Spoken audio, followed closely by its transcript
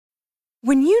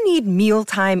When you need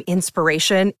mealtime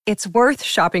inspiration, it's worth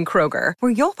shopping Kroger,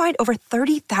 where you'll find over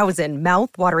 30,000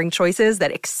 mouth-watering choices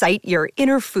that excite your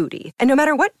inner foodie. And no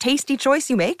matter what tasty choice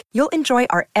you make, you'll enjoy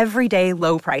our everyday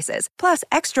low prices, plus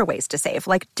extra ways to save,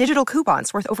 like digital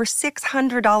coupons worth over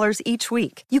 $600 each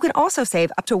week. You can also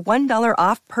save up to $1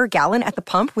 off per gallon at the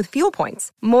pump with fuel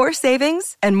points. More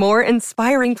savings and more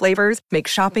inspiring flavors make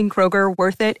shopping Kroger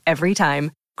worth it every time.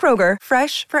 Kroger,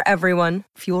 fresh for everyone.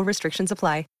 Fuel restrictions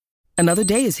apply. Another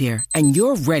day is here, and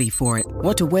you're ready for it.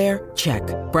 What to wear? Check.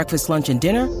 Breakfast, lunch, and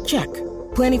dinner? Check.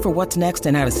 Planning for what's next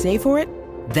and how to save for it?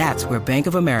 That's where Bank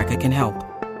of America can help.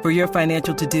 For your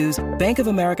financial to-dos, Bank of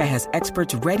America has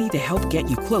experts ready to help get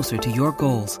you closer to your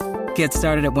goals. Get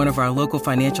started at one of our local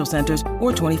financial centers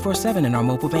or 24/7 in our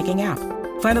mobile banking app.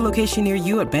 Find a location near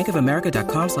you at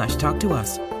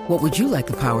bankofamerica.com/talktous. What would you like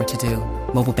the power to do?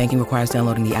 Mobile banking requires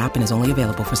downloading the app and is only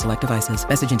available for select devices.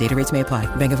 Message and data rates may apply.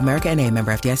 Bank of America N.A.,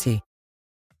 member FDIC.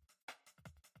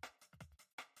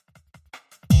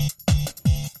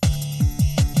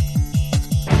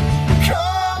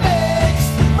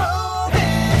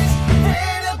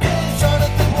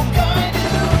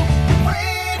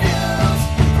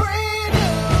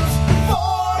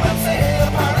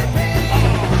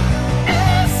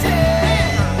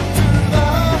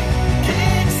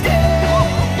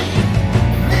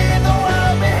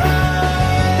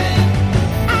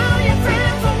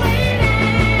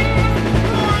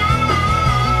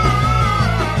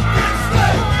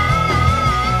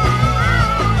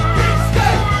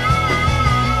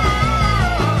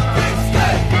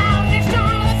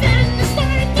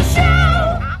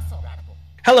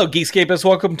 Hello, Geekscapists.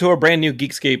 Welcome to our brand new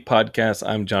Geekscape podcast.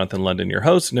 I'm Jonathan London, your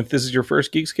host. And if this is your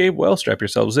first Geekscape, well, strap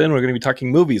yourselves in. We're going to be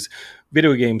talking movies,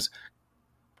 video games,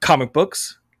 comic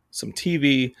books, some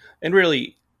TV, and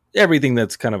really everything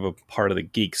that's kind of a part of the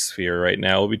geek sphere right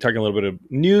now. We'll be talking a little bit of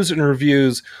news and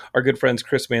reviews. Our good friends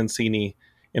Chris Mancini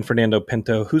and Fernando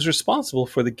Pinto, who's responsible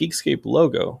for the Geekscape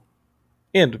logo,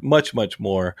 and much, much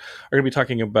more, are going to be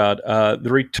talking about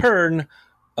the return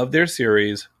of their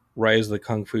series, Rise of the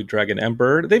Kung Fu Dragon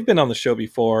Emperor. They've been on the show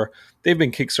before. They've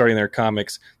been kickstarting their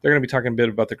comics. They're going to be talking a bit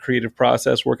about the creative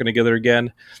process, working together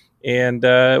again, and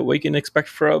what you can expect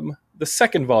from the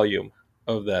second volume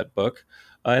of that book,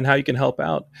 and how you can help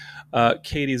out.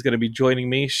 Katie's going to be joining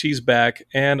me. She's back,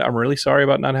 and I'm really sorry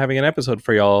about not having an episode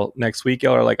for y'all next week.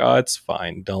 Y'all are like, oh, it's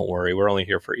fine. Don't worry. We're only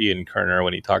here for Ian Kerner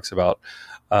when he talks about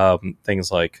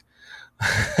things like,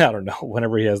 I don't know,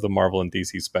 whenever he has the Marvel and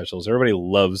DC specials. Everybody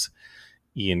loves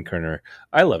Ian Kerner.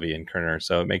 I love Ian Kerner,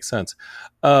 so it makes sense.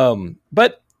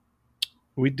 But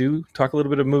we do talk a little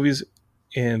bit of movies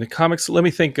and comics. Let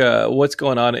me think what's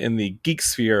going on in the geek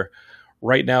sphere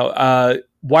right now.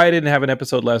 Why I didn't have an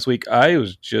episode last week, I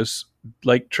was just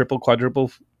like triple,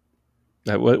 quadruple.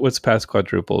 What's past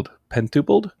quadrupled?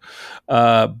 Pentupled?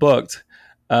 Booked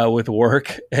with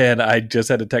work. And I just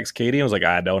had to text Katie. I was like,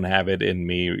 I don't have it in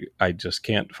me. I just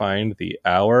can't find the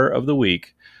hour of the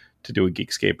week to do a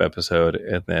Geekscape episode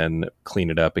and then clean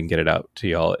it up and get it out to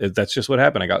y'all. That's just what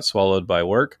happened. I got swallowed by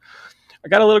work. I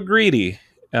got a little greedy.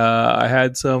 I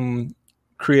had some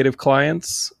creative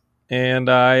clients,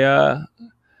 and I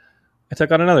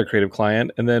took on another creative client,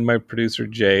 and then my producer,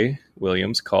 Jay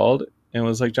Williams, called and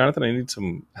was like, Jonathan, I need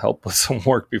some help with some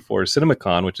work before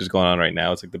CinemaCon, which is going on right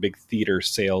now. It's like the big theater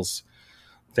sales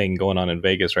thing going on in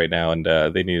Vegas right now, and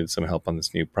they needed some help on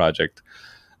this new project.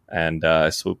 And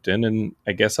I swooped in, and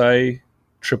I guess I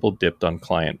triple dipped on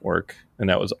client work, and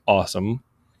that was awesome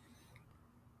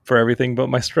for everything but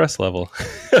my stress level.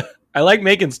 I like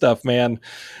making stuff, man.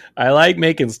 I like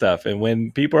making stuff. And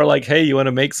when people are like, hey, you want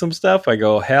to make some stuff? I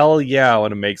go, hell yeah, I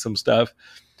want to make some stuff.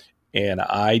 And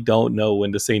I don't know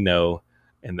when to say no.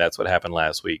 And that's what happened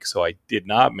last week. So I did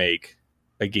not make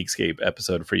a Geekscape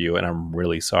episode for you, and I'm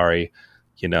really sorry.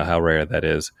 You know how rare that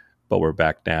is. But we're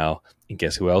back now. And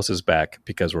guess who else is back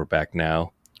because we're back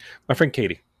now? My friend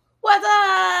Katie. What's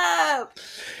up?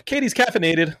 Katie's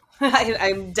caffeinated.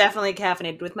 I'm definitely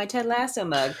caffeinated with my Ted Lasso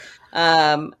mug.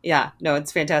 Yeah, no,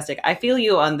 it's fantastic. I feel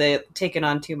you on the taking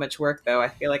on too much work, though. I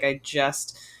feel like I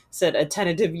just said a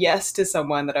tentative yes to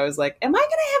someone that I was like, am I going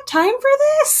to have time for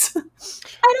this?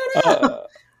 I don't know.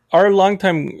 Our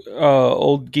longtime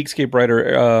old Geekscape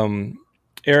writer,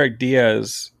 Eric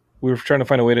Diaz, we were trying to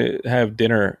find a way to have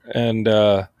dinner, and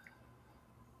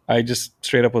I just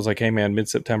straight up was like, hey man,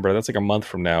 mid-September, that's like a month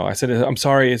from now. I said, I'm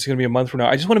sorry, it's going to be a month from now.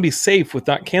 I just want to be safe with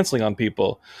not canceling on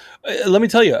people. Let me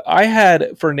tell you, I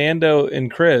had Fernando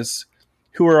and Chris,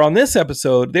 who were on this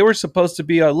episode. They were supposed to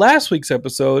be on last week's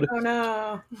episode. Oh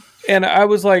no. And I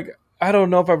was like, I don't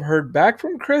know if I've heard back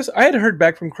from Chris. I had heard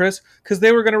back from Chris because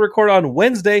they were going to record on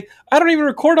Wednesday. I don't even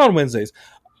record on Wednesdays.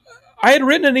 I had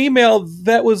written an email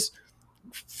that was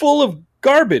full of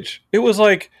garbage. It was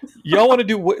like, y'all want to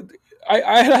do what?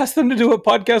 I had asked them to do a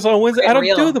podcast on Wednesday. I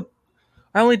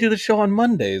only do the show on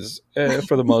Mondays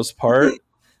for the most part.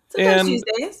 Sometimes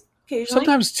Tuesdays, occasionally.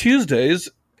 Sometimes Tuesdays.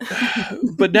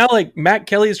 But now, like, Matt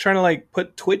Kelly is trying to, like,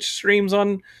 put Twitch streams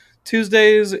on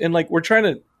Tuesdays, and, like, we're trying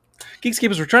to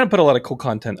put a lot of cool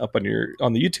content up on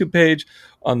the YouTube page,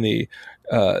 on the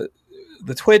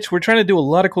Twitch. We're trying to do a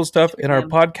lot of cool stuff, and our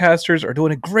podcasters are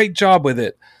doing a great job with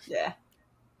it. Yeah.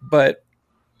 But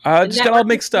just got all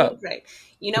mixed up. Right.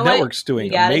 You know the what? Network's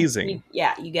doing amazing.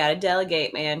 You got to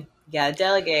delegate, man. You got to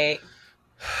delegate.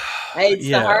 It's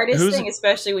the hardest thing,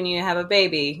 especially when you have a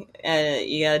baby.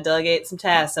 You got to delegate some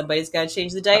tasks. Somebody's got to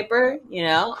change the diaper.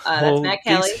 That's Matt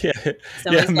Kelly.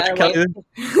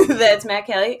 That's Matt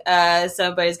Kelly.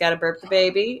 Somebody's got to burp the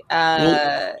baby.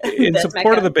 In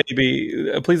support of the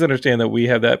baby, please understand that we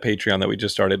have that Patreon that we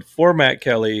just started for Matt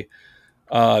Kelly,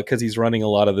 because he's running a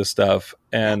lot of this stuff.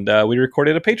 And we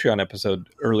recorded a Patreon episode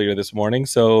earlier this morning.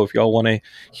 So if y'all want to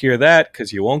hear that,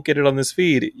 because you won't get it on this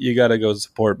feed, you got to go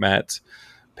support Matt's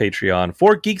Patreon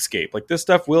for Geekscape. Like, this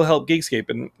stuff will help Geekscape,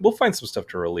 and we'll find some stuff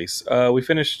to release. We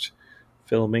finished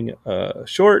filming a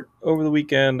short over the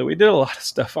weekend. We did a lot of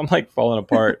stuff. I'm like falling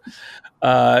apart.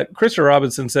 Christopher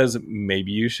Robinson says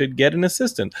maybe you should get an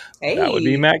assistant. Hey. That would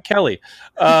be Matt Kelly.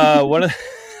 I don't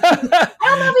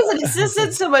know if he's an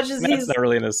assistant so much as Matt's not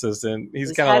really an assistant.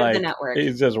 He's kind of like the network.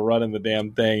 He's just running the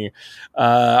damn thing.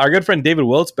 Our good friend David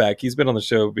Wilt's back. He's been on the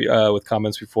show with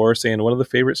comments before, saying one of the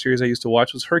favorite series I used to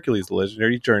watch was Hercules: The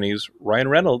Legendary Journeys. Ryan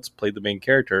Reynolds played the main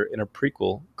character in a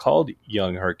prequel called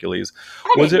Young Hercules.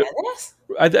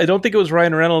 I don't think it was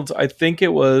Ryan Reynolds. I think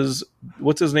it was,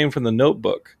 what's his name from The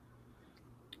Notebook?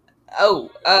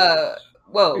 Whoa.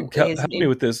 Help me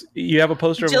with this. You have a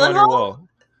poster of him on your wall.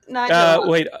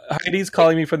 Wait, Heidi's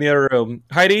calling me from the other room.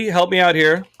 Heidi, help me out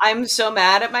here. I'm so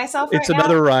mad at myself. It's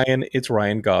another Ryan. It's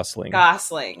Ryan Gosling.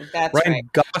 That's Ryan right.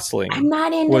 Gosling. I'm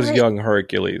not into was Young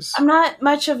Hercules. I'm not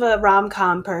much of a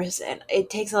rom-com person. It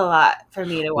takes a lot for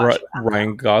me to watch.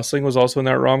 Ryan Gosling was also in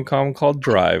that rom-com called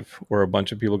Drive, where a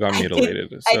bunch of people got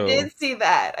mutilated. I did see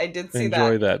that.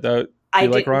 Enjoy that. Do I you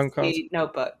like didn't rom-coms? see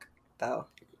Notebook, though.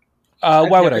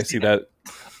 Why would I see that?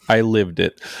 I lived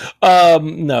it.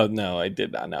 No, I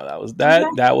did not know that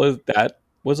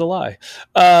was a lie.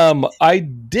 I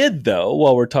did, though,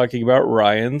 while we're talking about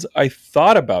Ryan's, I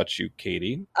thought about you,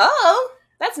 Katie. Oh,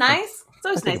 that's nice. It's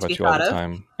always nice to be thought of.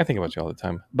 I think about you all the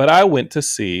time. But I went to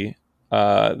see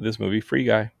this movie, Free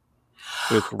Guy,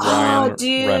 with Ryan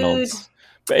Reynolds,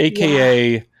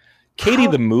 aka Katie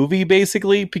the movie,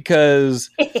 basically, because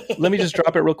let me just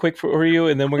drop it real quick for you,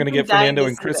 and then we're going to get Fernando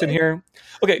and Chris in here.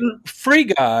 Okay, Free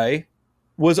Guy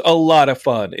was a lot of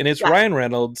fun, and it's Ryan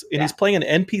Reynolds, and he's playing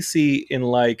an NPC in,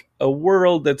 like, a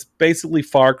world that's basically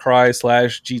Far Cry /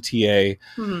 GTA,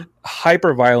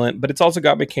 hyper violent, but it's also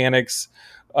got mechanics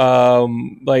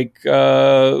like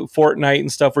Fortnite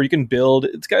and stuff where you can build.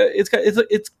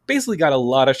 It's basically got a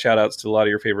lot of shout outs to a lot of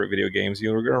your favorite video games.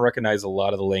 You're going to recognize a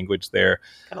lot of the language there.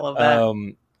 I love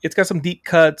that. It's got some deep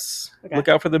cuts. Okay. Look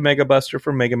out for the Mega Buster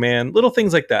from Mega Man, little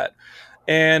things like that.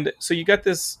 And so you got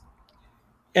this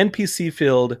NPC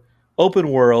filled open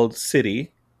world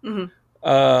city. And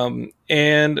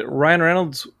Ryan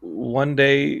Reynolds one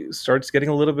day starts getting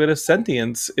a little bit of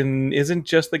sentience and isn't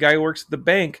just the guy who works at the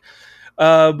bank.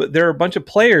 But there are a bunch of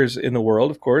players in the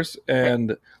world, of course,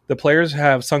 and the players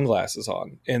have sunglasses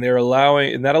on, and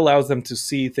that allows them to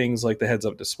see things like the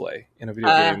heads-up display in a video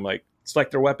game, like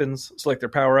select their weapons, select their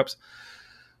power-ups,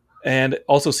 and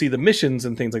also see the missions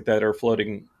and things like that are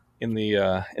floating in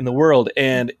the world.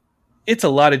 And it's a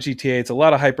lot of GTA, it's a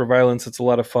lot of hyper violence, it's a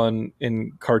lot of fun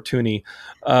and cartoony.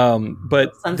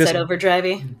 But Sunset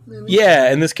Overdrive-y.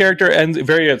 Yeah, and this character ends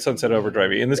very at Sunset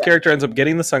Overdrive-y, and this character ends up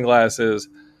getting the sunglasses.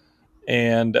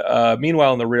 And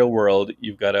meanwhile, in the real world,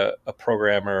 you've got a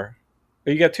programmer.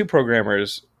 You got two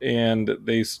programmers, and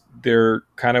they're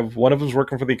kind of, one of them's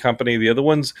working for the company, the other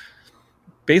one's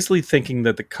basically thinking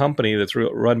that the company that's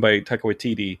run by Taika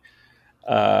Waititi,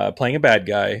 playing a bad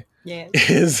guy,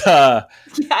 is I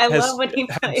love when he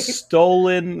plays.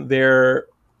 Stolen their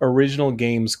original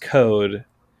game's code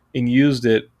and used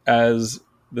it as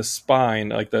the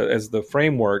spine, as the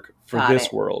framework for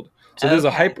this world. So there's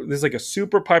like a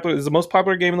super popular, this is the most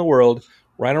popular game in the world.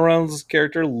 Ryan Reynolds'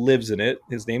 character lives in it.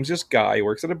 His name's just Guy. He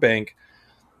works at a bank.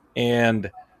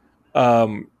 And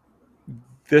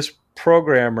this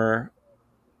programmer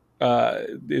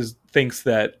thinks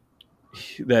that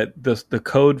the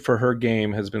code for her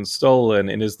game has been stolen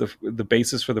and is the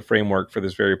basis for the framework for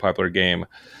this very popular game.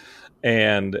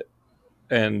 And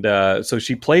and so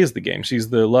she plays the game. She's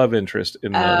the love interest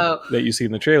in that you see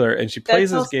in the trailer, and she plays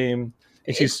this game.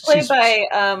 And she's played by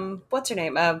what's her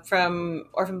name from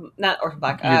not Orphan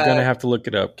Black. You're gonna have to look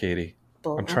it up, Katie.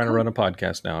 I'm trying to run a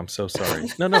podcast now. I'm so sorry.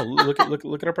 No, look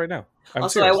it up right now.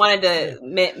 Also, I wanted to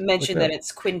mention that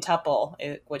it's Quintuple,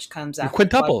 which comes out.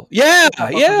 Quintuple,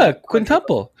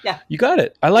 Quintuple. Yeah, you got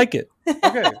it. I like it.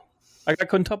 Okay, I got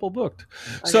Quintuple booked.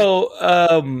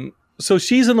 Okay. So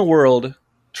she's in the world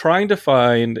trying to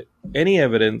find any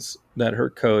evidence that her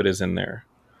code is in there,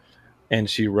 and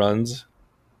she runs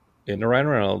into Ryan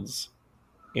Reynolds,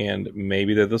 and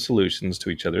maybe they're the solutions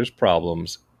to each other's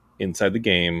problems inside the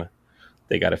game.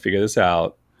 They got to figure this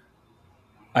out.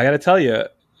 I got to tell you,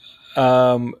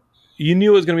 you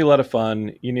knew it was going to be a lot of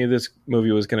fun. You knew this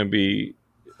movie was going to be.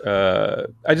 I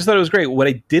just thought it was great. What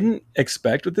I didn't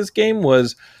expect with this game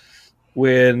was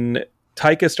when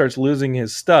Taika starts losing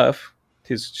his stuff,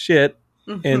 his shit,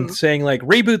 and saying like,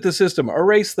 "Reboot the system,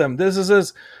 erase them." This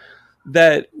is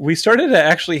that we started to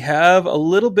actually have a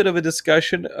little bit of a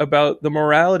discussion about the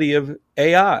morality of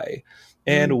AI.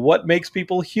 And what makes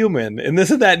people human, and this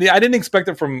and that. I didn't expect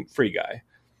it from Free Guy,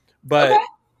 but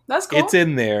that's cool. It's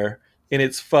in there and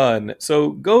it's fun. So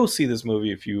go see this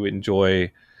movie if you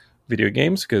enjoy video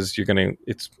games, because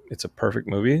it's a perfect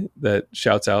movie that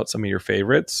shouts out some of your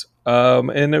favorites.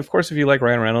 And of course, if you like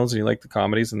Ryan Reynolds and you like the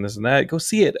comedies and this and that, go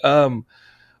see it.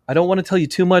 I don't want to tell you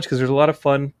too much because there's a lot of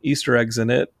fun Easter eggs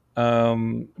in it.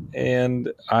 And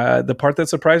the part that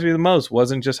surprised me the most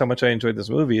wasn't just how much I enjoyed this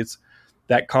movie. It's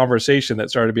that conversation that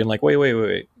started being like,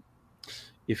 wait.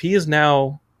 If he is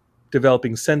now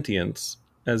developing sentience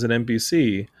as an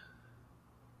NPC,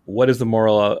 what is the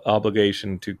moral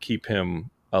obligation to keep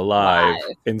him alive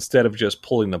instead of just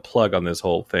pulling the plug on this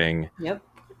whole thing? Yep.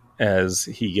 As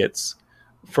he gets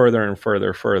further and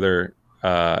further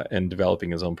and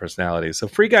developing his own personality. So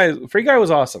Free Guy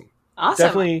was awesome.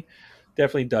 Awesome.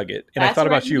 Definitely dug it. And I thought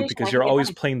about you because you're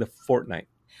always playing the Fortnite.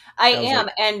 I am,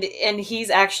 and he's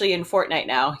actually in Fortnite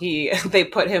now. They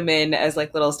put him in as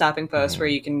like little stopping posts where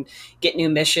you can get new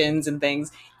missions and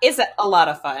things. It's a lot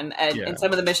of fun, and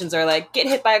some of the missions are like get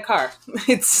hit by a car.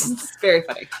 It's very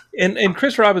funny. And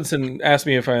Chris Robinson asked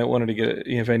me if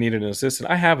I needed an assistant.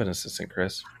 I have an assistant,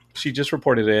 Chris. She just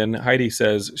reported in. Heidi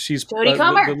says she's Jodie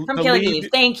Comer from Killing Eve.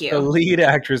 Thank you. The lead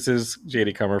actress is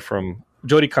Jodie Comer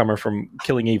from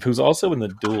Killing Eve, who's also in The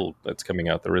Duel that's coming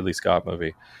out, the Ridley Scott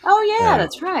movie. Oh, yeah,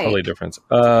 that's right. Totally different.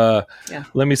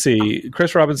 Let me see.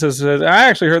 Chris Robinson says, I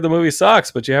actually heard the movie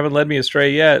sucks, but you haven't led me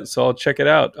astray yet, so I'll check it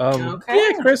out.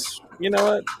 Yeah, Chris, you know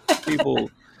what?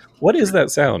 People, what is that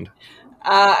sound?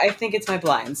 I think it's my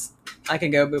blinds. I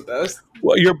can go boop those.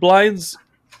 Well, your blinds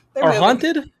are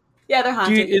haunted? Yeah, they're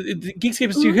haunted.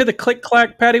 Geekscape, do you hear the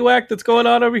click-clack paddywhack that's going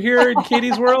on over here in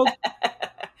Katie's world?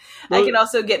 I can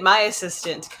also get my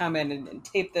assistant to come in and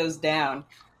tape those down.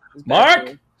 Mark?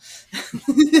 Take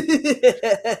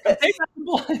out the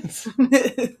blinds.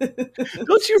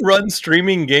 Don't you run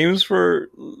streaming games for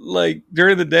like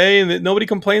during the day and nobody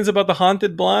complains about the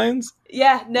haunted blinds?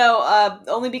 Yeah, no,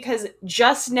 only because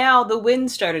just now the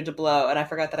wind started to blow and I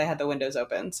forgot that I had the windows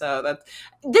open. So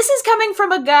this is coming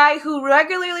from a guy who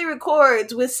regularly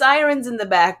records with sirens in the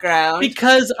background.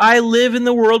 Because I live in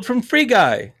the world from Free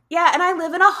Guy. Yeah, and I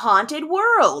live in a haunted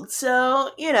world,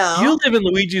 so, you know. You live in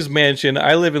Luigi's Mansion,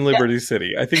 I live in Liberty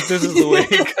City. I think this is the way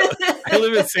it goes. I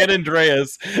live in San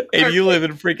Andreas, and you live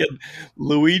in freaking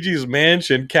Luigi's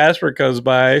Mansion. Casper comes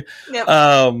by. Yep.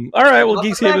 All right, well,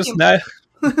 Geekscape,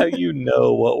 now you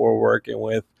know what we're working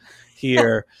with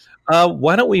here.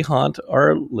 Why don't we haunt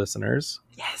our listeners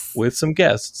with some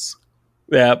guests?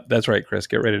 Yeah, that's right, Chris.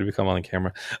 Get ready to become on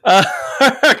camera.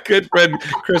 Our good friend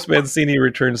Chris Mancini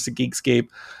returns to Geekscape,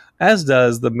 as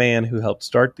does the man who helped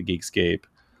start the Geekscape.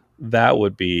 That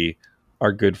would be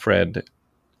our good friend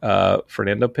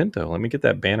Fernando Pinto. Let me get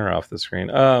that banner off the screen.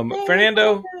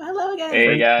 Fernando, hello again.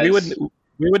 Hey guys.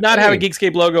 We would not have a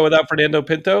Geekscape logo without Fernando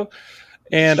Pinto,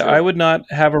 and I would not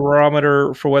have a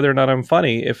barometer for whether or not I'm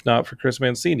funny if not for Chris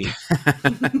Mancini,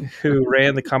 who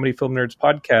ran the Comedy Film Nerds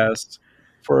podcast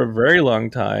for a very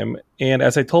long time. And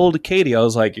as I told Katie, I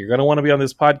was like, you're going to want to be on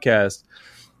this podcast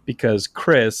because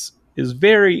Chris is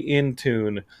very in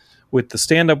tune with the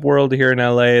stand-up world here in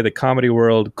LA, the comedy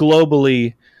world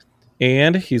globally,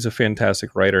 and he's a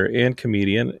fantastic writer and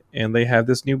comedian. And they have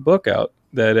this new book out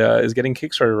that is getting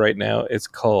kickstarted right now. It's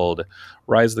called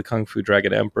Rise of the Kung Fu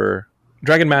Dragon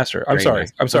Master. I'm sorry.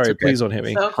 Okay. Please don't hit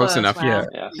me. So close enough. Wow.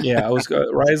 Yeah. I was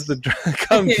Rise of the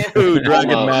Kung Fu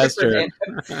Dragon Master.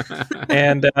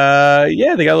 And they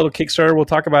got a little Kickstarter. We'll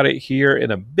talk about it here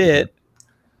in a bit.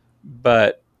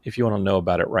 But if you want to know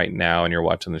about it right now and you're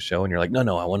watching the show and you're like,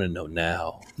 no, I want to know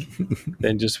now,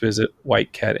 then just visit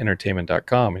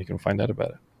whitecatentertainment.com and you can find out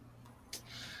about it.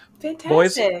 Fantastic.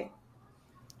 Boys,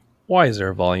 why is there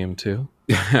a volume 2?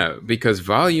 Because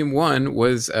volume 1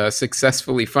 was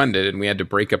successfully funded, and we had to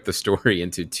break up the story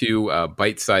into 2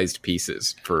 bite-sized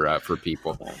pieces for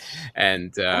people.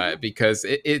 And because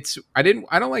I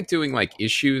don't like doing like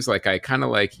issues. Like I kind of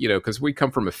like, because we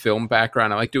come from a film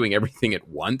background, I like doing everything at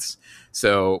once.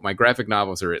 So my graphic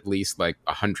novels are at least like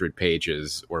 100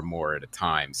 pages or more at a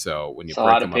time. So when you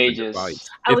break them up into volumes,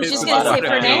 I was just going to say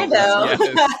Fernando.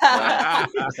 Yes.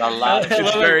 It's a lot.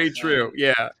 It's very true.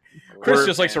 Yeah. Chris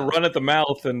just likes to run at the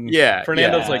mouth, and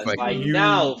Fernando's like you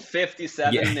now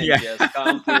 57 ninjas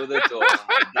come through the door.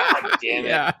 God damn it!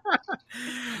 Yeah.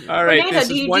 All right, Fernando,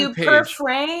 do you do per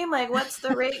frame? Like, what's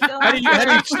the rate going? How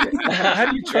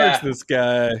do you charge this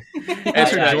guy?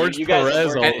 Enter George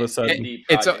Perez all of a sudden.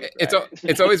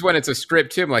 It's always when it's a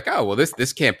script too. I'm like, oh well,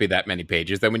 this can't be that many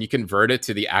pages. Then when you convert it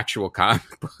to the actual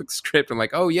comic book script, I'm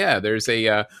like, oh yeah, there's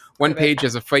a one page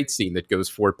as a fight scene that goes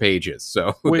 4 pages.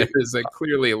 So there's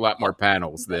clearly a lot more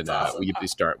panels than we usually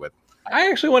start with. I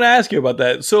actually want to ask you about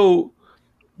that. So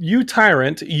you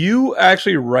Tyrant, you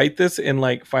actually write this in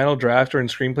like Final Draft or in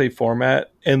screenplay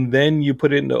format, and then you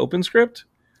put it into OpenScript?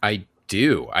 I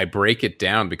do. I break it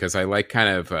down because I like kind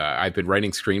of, I've been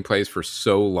writing screenplays for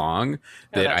so long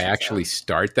that I actually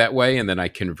start that way, and then I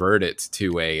convert it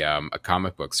to a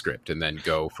comic book script and then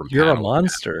go from You're a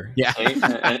monster. Yeah.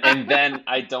 and then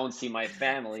I don't see my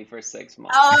family for 6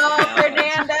 months. Oh,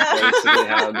 Fernando. Basically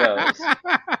how it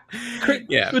goes.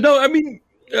 Yeah. No, I mean,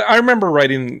 I remember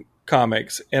writing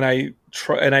comics, and I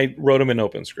wrote them in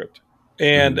OpenScript.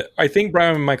 And I think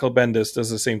Brian Michael Bendis does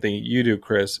the same thing you do,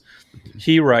 Chris.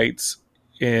 He writes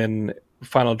in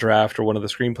Final Draft or one of the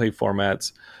screenplay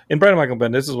formats. And Brian Michael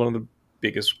Bendis is one of the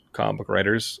biggest comic book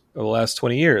writers of the last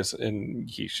 20 years. And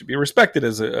he should be respected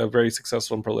as a very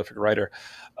successful and prolific writer.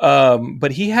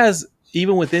 But he has,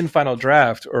 even within Final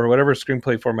Draft or whatever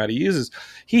screenplay format he uses,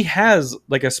 he has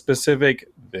like a specific,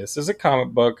 this is a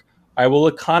comic book, I will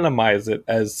economize it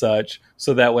as such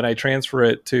so that when I transfer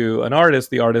it to an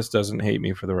artist, the artist doesn't hate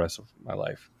me for the rest of my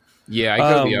life. Yeah, I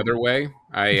go the other way.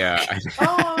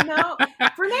 Oh, no.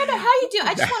 Fernando, how you doing?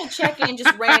 I just want to check in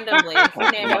just randomly.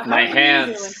 Fernando, my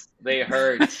hands, they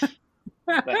hurt.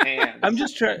 The hands. I'm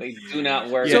just trying. They do not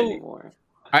work anymore.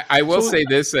 I will say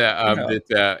this,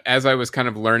 that as I was kind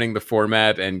of learning the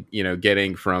format and,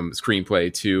 getting from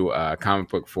screenplay to comic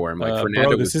book form, like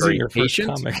Fernando was very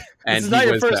patient. And this is not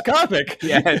your first comic.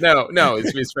 Yeah, no,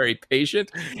 it's very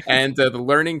patient. And the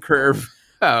learning curve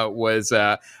was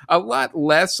a lot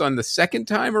less on the second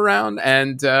time around.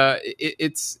 And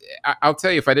I'll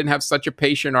tell you, if I didn't have such a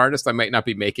patient artist, I might not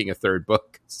be making a third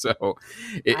book. So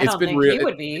it's been really, he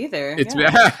would be either. It's been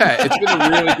a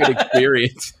really good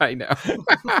experience. I know.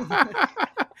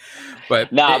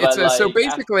 So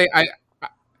basically,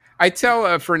 I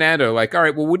tell Fernando, like, all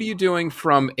right, well, what are you doing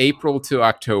from April to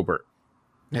October?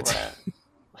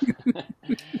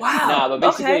 Wow. But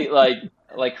basically,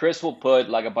 like Chris will put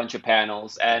like a bunch of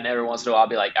panels, and every once in a while I'll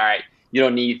be like, all right, you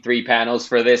don't need 3 panels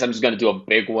for this. I'm just going to do a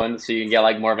big one so you can get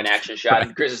like more of an action shot. Right.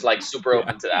 And Chris is like super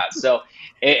open to that. So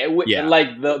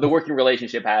like the working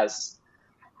relationship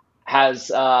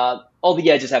has all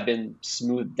the edges have been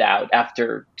smoothed out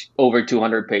after over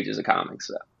 200 pages of comics.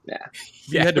 So yeah.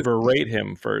 You had to berate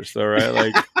him first, though, right?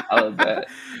 Like, a little bit.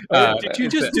 Did you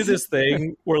just do this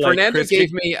thing where like Fernando Chris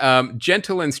gave me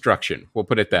gentle instruction? We'll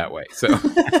put it that way.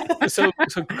 So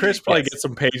Chris probably gets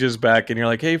some pages back, and you're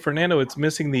like, "Hey, Fernando, it's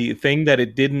missing the thing that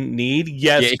it didn't need."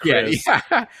 Yes, Chris,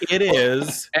 it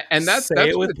is. And that's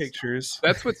it with pictures.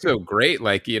 That's what's so great.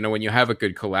 Like, when you have a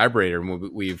good collaborator,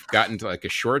 and we've gotten to like a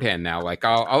shorthand now. Like,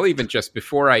 I'll even just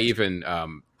before I even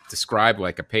describe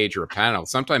like a page or a panel,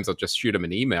 sometimes I'll just shoot them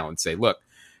an email and say, look,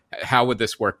 how would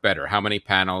this work better? How many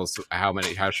panels?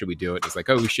 How should we do it? It's like,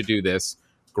 oh, we should do this.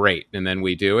 Great. And then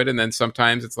we do it. And then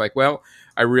sometimes it's like, well,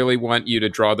 I really want you to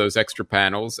draw those extra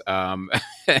panels.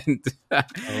 And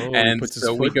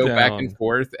so we go back and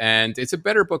forth, and it's a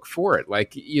better book for it.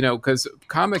 Like, because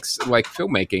comics, like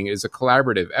filmmaking, is a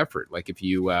collaborative effort. Like if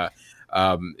you have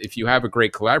a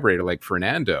great collaborator like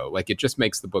Fernando, like it just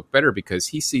makes the book better because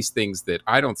he sees things that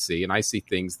I don't see, and I see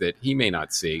things that he may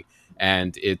not see.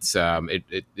 And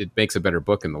it makes a better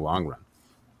book in the long run.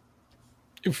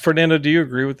 Fernando, do you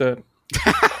agree with that?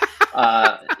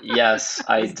 Yes,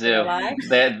 I do.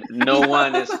 That no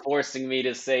one is forcing me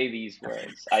to say these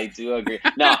words. I do agree.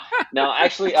 No,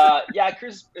 actually,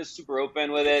 Chris is super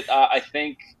open with it. I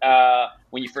think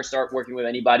when you first start working with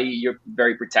anybody, you're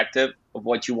very protective of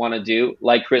what you want to do.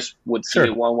 Like Chris would see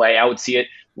it one way, I would see it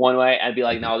one way. I'd be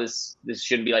like, no, this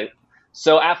shouldn't be like.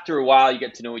 So after a while, you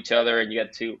get to know each other and you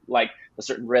get to like a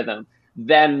certain rhythm.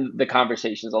 Then the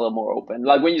conversation is a little more open.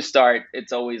 Like when you start,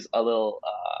 it's always a little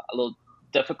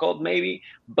difficult maybe,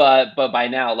 but by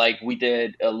now, like we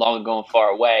did Long Ago and Far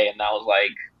Away, and that was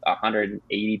like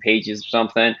 180 pages or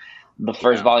something. The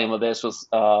first volume of this was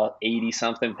 80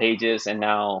 something pages, and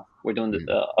now we're doing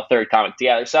a third comic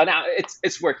together. So now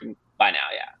it's working by now.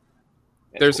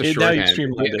 Yeah, there's a shorthand.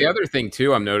 The other thing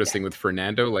too, I'm noticing with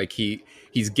Fernando, like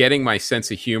he's getting my sense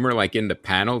of humor, like in the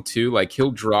panel too. Like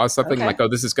he'll draw something like, oh,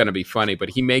 this is going to be funny,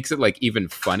 but he makes it like even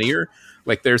funnier.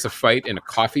 Like there's a fight in a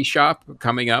coffee shop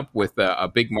coming up with a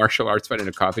big martial arts fight in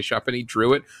a coffee shop, and he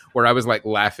drew it where I was like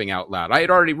laughing out loud. I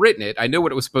had already written it. I knew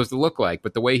what it was supposed to look like,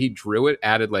 but the way he drew it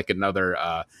added like another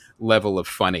level of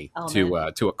funny to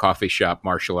a coffee shop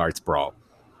martial arts brawl.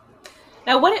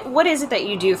 Now, what is it that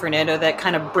you do, Fernando, that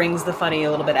kind of brings the funny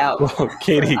a little bit out? Whoa,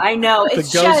 Katie. I know.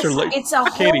 It's just, it's a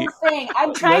Katie, whole thing.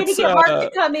 I'm trying to get Mark to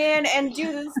come in and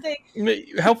do this thing.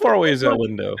 How far away is that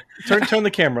window? Turn the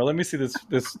camera. Let me see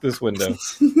this window.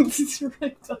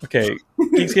 Okay,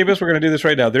 Geekscapists, we're going to do this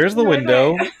right now. There's the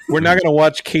window. We're not going to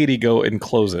watch Katie go and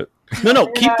close it. No,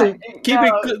 keep it.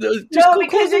 No,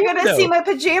 because you're going to see my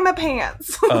pajama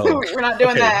pants. Oh. We're not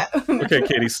doing that. Okay,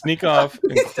 Katie, sneak off.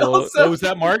 And close. Oh, is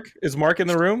that Mark? Is Mark in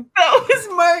the room? No, it's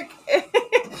Mark.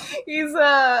 He's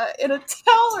in a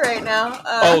towel right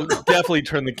now. Definitely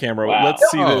turn the camera. Wow.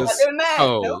 Let's see this.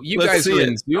 You guys are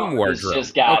in Zoom wardrobe.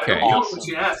 Just got okay.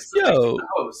 Yo.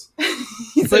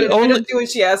 He said, if I don't do what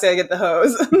she asked, I get the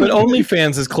hose. But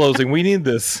OnlyFans is closing. We need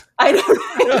this. I know.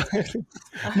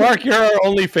 Mark, you're our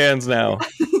OnlyFans now.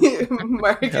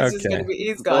 Mark is just going to be,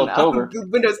 he's gone now. The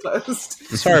window's closed.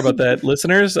 Sorry about that,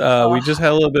 listeners. We just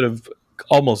had a little bit of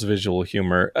almost visual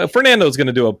humor. Fernando's going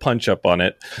to do a punch up on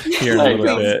it here in a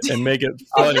little bit and make it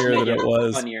funnier than it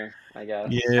was. Funnier, I guess.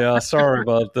 Yeah, sorry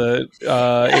about that.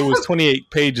 It was 28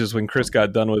 pages when Chris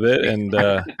got done with it, and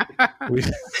we...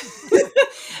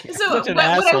 Such an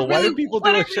asshole. Why do people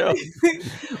do a show?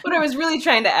 What I was really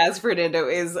trying to ask Fernando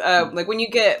is, like, when you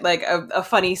get like a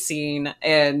funny scene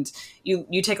and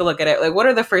you take a look at it, like, what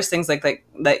are the first things like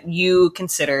that you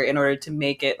consider in order to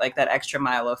make it like that extra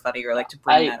mile of funny, or like to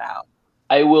bring that out?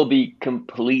 I will be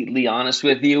completely honest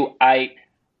with you.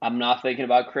 I'm not thinking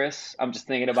about Chris. I'm just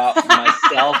thinking about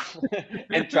myself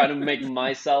and trying to make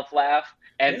myself laugh.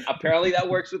 And apparently that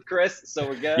works with Chris, so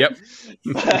we're good. Yep.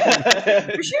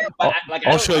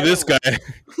 I'll show this guy.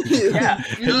 Yeah.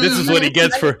 This is what he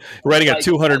gets for writing a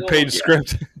 200-page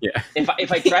script. Yeah.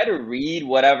 If I try to read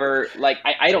whatever, like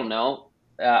I don't know.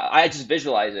 I just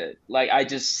visualize it. Like I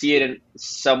just see it in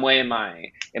some way in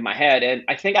my head. And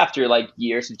I think after like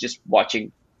years of just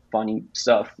watching funny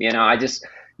stuff,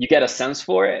 you get a sense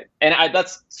for it. And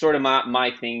that's sort of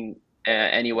my thing.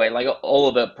 Anyway, like all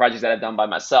of the projects that I've done by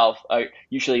myself, I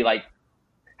usually like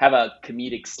have a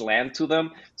comedic slant to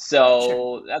them.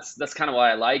 So that's kind of what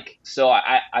I like. So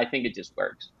I think it just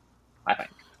works. I think.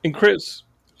 And Chris,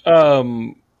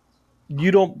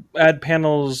 you don't add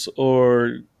panels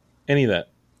or any of that?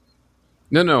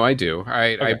 No, I do.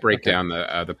 I break down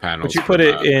the panels. But you put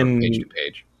it in page to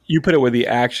page. You put it where the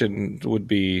action would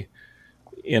be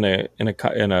in a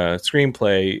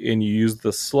screenplay, and you use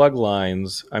the slug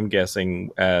lines, I'm guessing,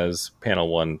 as panel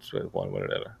one,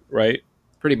 right?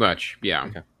 Pretty much, yeah.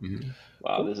 Okay. Mm-hmm.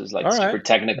 Wow, this is like super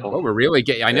technical. Oh, we're really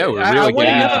getting. I know we're really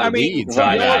getting into the weeds.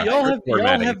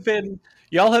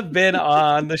 Y'all have been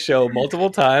on the show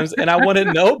multiple times, and I want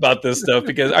to know about this stuff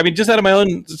because, I mean, just out of my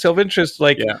own self-interest,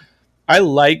 I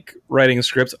like writing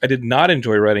scripts. I did not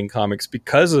enjoy writing comics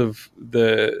because of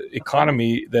the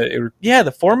economy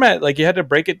the format, like you had to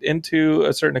break it into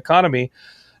a certain economy,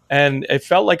 and it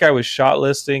felt like I was shot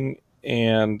listing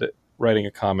and writing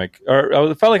a comic, or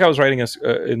it felt like I was writing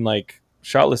in like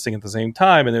shot listing at the same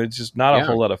time, and there was just not a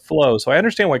whole lot of flow. So I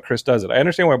understand why Chris does it. I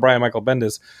understand why Brian Michael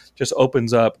Bendis just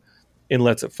opens up and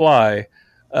lets it fly.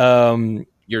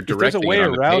 You're directing. There's a way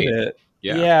around it.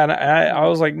 Yeah, and I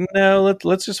was like, no,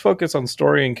 let's just focus on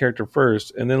story and character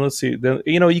first, and then let's see. Then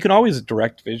you can always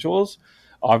direct visuals.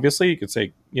 Obviously, you could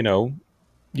say, you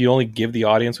only give the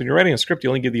audience, when you're writing a script, you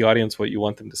only give the audience what you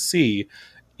want them to see,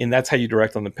 and that's how you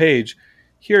direct on the page.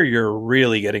 Here, you're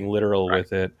really getting literal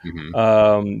with it.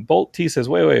 Mm-hmm. Bolt T says,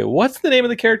 wait, what's the name of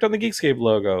the character on the Geekscape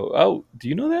logo? Oh, do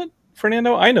you know that,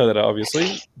 Fernando? I know that,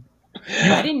 obviously.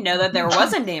 I didn't know that there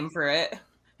was a name for it.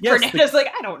 Yes, Fernando's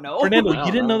like, I don't know. Fernando,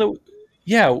 you didn't know that?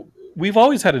 Yeah, we've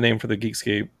always had a name for the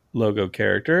Geekscape logo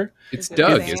character. It's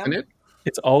Doug, isn't it?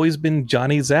 It's always been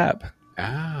Johnny Zapp.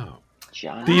 Oh.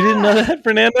 Johnny. You didn't know that,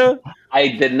 Fernando? I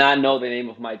did not know the name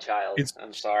of my child.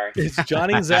 I'm sorry. It's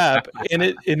Johnny Zapp, and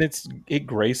it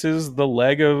graces the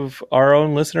leg of our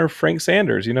own listener Frank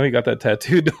Sanders. You know, he got that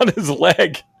tattooed on his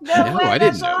leg. No, I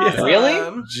didn't know. Awesome.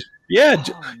 Really? Yeah,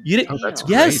 you didn't. Oh, that's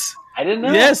yes, I didn't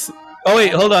know. yes. Oh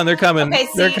wait, hold on, they're coming. Okay,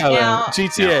 They're see, coming. now-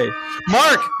 GTA.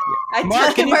 Mark,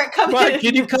 Mark,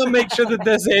 can you come make sure that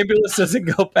this ambulance doesn't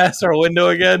go past our window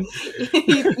again?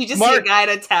 you just see a guy in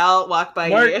a towel walk by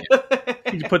you.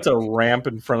 He puts a ramp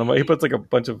in front of my. He puts like a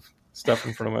bunch of stuff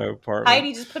in front of my apartment.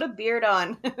 Heidi, just put a beard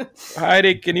on.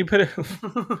 Heidi, can you put it?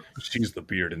 She's the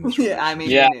beard in this room. Yeah, I mean,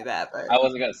 Yeah. I knew that, but I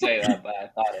wasn't gonna say that, but I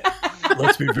thought it.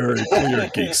 Let's be very clear,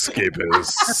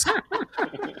 Geekscapists.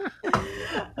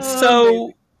 Oh,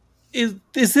 So, is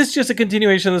this just a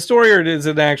continuation of the story, or is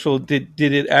it actual? Did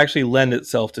it actually lend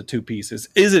itself to two pieces?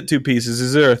 Is it two pieces?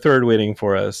 Is there a third waiting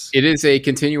for us? It is a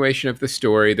continuation of the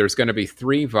story. There's going to be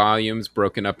 3 volumes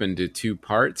broken up into 2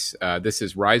 parts. This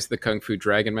is Rise of the Kung Fu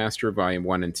Dragon Master, Volume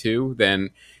 1 and 2. Then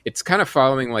it's kind of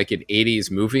following like an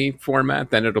 80s movie format.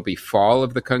 Then it'll be Fall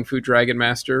of the Kung Fu Dragon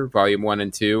Master, Volume 1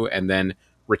 and 2. And then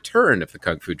Return of the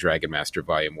Kung Fu Dragon Master,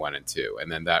 Volume 1 and 2.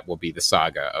 And then that will be the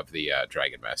saga of the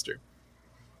Dragon Master.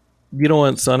 You don't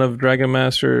want Son of Dragon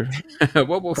Master?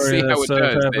 Well, we'll see how it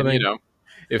does. And, you know,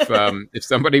 if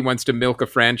somebody wants to milk a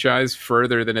franchise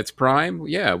further than its prime,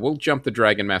 yeah, we'll jump the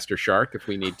Dragon Master shark if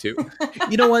we need to.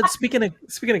 You know what? Speaking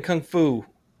of kung fu,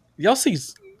 y'all see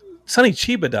Sonny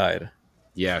Chiba died.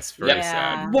 Yes, very Yeah.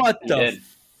 sad. What He the did.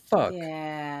 fuck?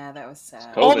 yeah, that was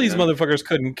sad. Cool. All COVID, these man. motherfuckers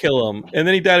couldn't kill him, and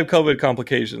then he died of COVID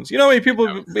complications. You know how many people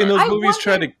in those I movies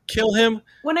tried to wonder- kill him?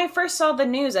 When I first saw the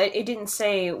news, it didn't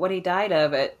say what he died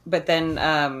of, but then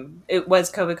it was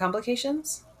COVID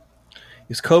complications.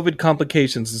 It's COVID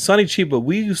complications. And Sonny Chiba,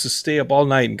 we used to stay up all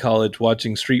night in college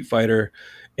watching Street Fighter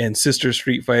and Sister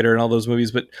Street Fighter and all those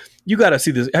movies. But you got to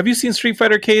see this. Have you seen Street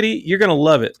Fighter, Katie? You're gonna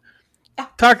love it.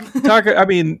 Talk. I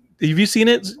mean, have you seen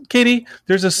it, Katie?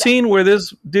 There's a scene where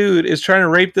this dude is trying to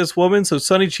rape this woman, so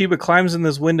Sonny Chiba climbs in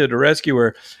this window to rescue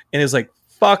her, and is like,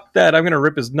 "Fuck that! I'm gonna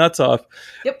rip his nuts off."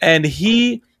 Yep. And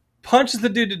he punches the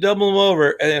dude to double him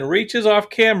over, and then reaches off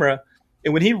camera.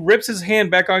 And when he rips his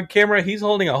hand back on camera, he's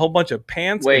holding a whole bunch of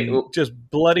pants Wait, and just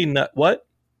bloody nut. What?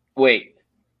 Wait.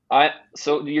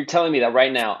 So you're telling me that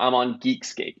right now I'm on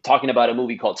Geekscape talking about a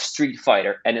movie called Street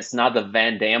Fighter, and it's not the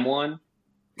Van Damme one?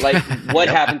 Like, what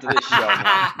happened to this show,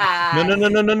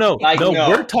 man? No. I know.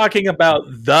 We're talking about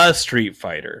the Street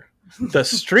Fighter. The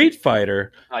Street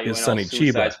Fighter Oh, you is went Sonny all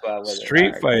Suicide Chiba. Squad with it. Street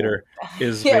All right, Fighter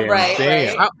is Yeah, Van right,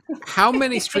 Damme. right. How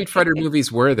many Street Fighter movies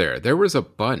were there? There was a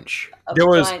bunch. There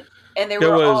was- and they there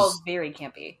were all was- very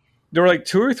campy. There were like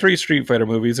 2 or 3 Street Fighter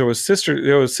movies. There was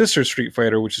Sister Street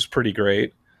Fighter, which is pretty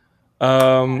great.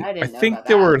 I didn't know think about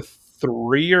there that. were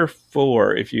 3 or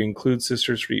 4 if you include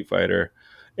Sister Street Fighter.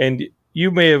 And you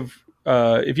may have,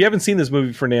 if you haven't seen this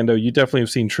movie, Fernando, you definitely have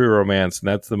seen True Romance, and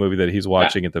that's the movie that he's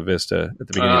watching at the Vista at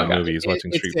the beginning of the Okay. movie. He's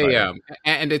watching Street It's Fighter.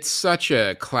 and it's such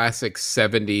a classic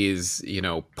 70s,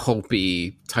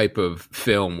 pulpy type of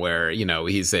film where,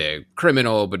 he's a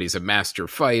criminal, but he's a master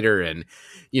fighter. And,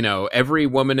 every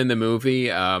woman in the movie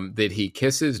that he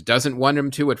kisses doesn't want him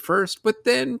to at first, but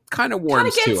then kind of Kind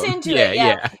warms of to gets him. into it.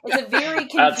 Yeah, it's a very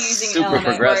That's confusing super element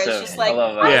where progressive. it's just like, I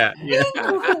love I that.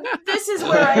 think this is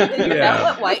where I think about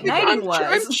what white knighting was.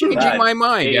 I'm changing Right. my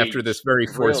mind Age. after this very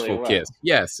forceful Really well. kiss.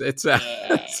 Yes, it's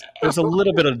There's a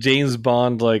little bit of James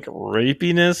Bond like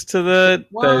rapiness to that.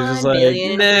 That is just 1 like,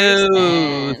 million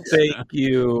no, %. thank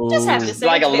you. Just have to say,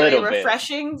 Like a it's very little bit.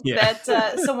 refreshing Yeah.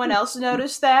 that someone else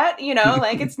noticed that.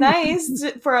 Like it's nice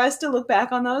for us to look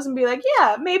back on those and be like,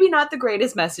 yeah, maybe not the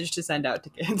greatest message to send out to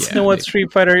kids. You know what,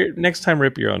 Street Fighter? Next time,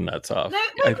 rip your own nuts off.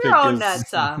 Rip your own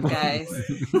nuts off, guys.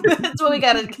 That's what we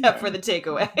got to get for the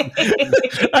takeaway.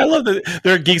 I love that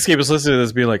there are Geekscapists listening to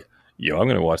this being like, yo, I'm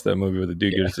going to watch that movie where the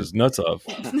dude gets his nuts off.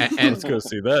 and Let's go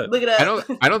see that. Look at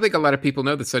that. I don't think a lot of people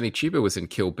know that Sonny Chiba was in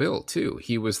Kill Bill too.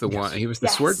 He was the one. He was the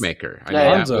Yes. sword maker. I Yeah, mean,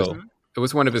 yeah. that was- Hanzo. it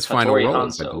was one of his final Hattori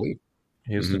roles, I Hanzo. believe.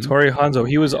 He was Mhm. Hattori Hanzo.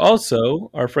 He was also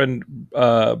our friend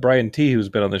Brian T, who's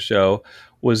been on the show,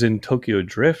 was in Tokyo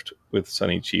Drift with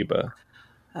Sonny Chiba.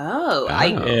 Oh, Oh.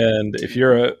 And if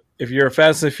you're a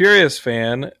Fast and Furious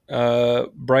fan,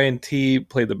 Brian T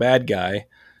played the bad guy,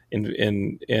 and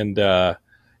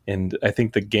I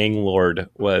think the gang lord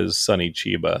was Sonny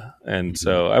Chiba. And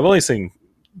so I've only seen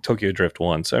Tokyo Drift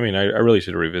once. I mean, I really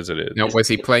should revisit it. Now, was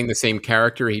he playing the same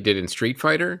character he did in Street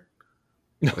Fighter?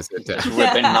 Was it,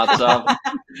 Ripping nuts off.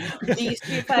 the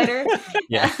Street Fighter.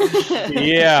 Yeah,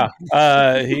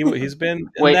 he's been in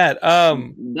Wait, that.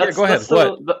 Go ahead.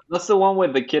 That's the one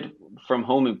with the kid from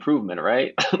Home Improvement,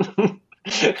 right?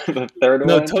 The third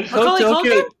No, one.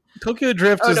 Tokyo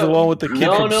Drift Oh, is no. the one with the kid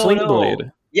from Sling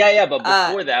Blade. Yeah, but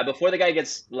before the guy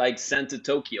gets like sent to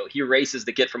Tokyo, he races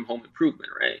the kid from Home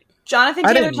Improvement, right? Jonathan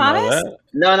I Taylor didn't know Thomas? that.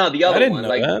 No, the I other didn't one, know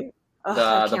like that. Ugh,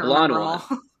 I the can't blonde remember one.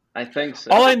 all. I think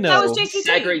so. All I That know, was JTT.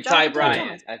 Zachary Ty Jonathan Taylor Bryant,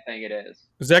 Thomas. I think it is.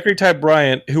 Zachary Ty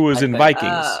Bryant, who was I in think-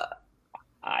 Vikings.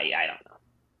 I don't know.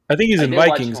 I think he's I in did watch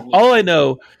Vikings. Home All I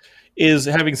know is,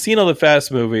 having seen all the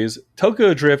Fast movies,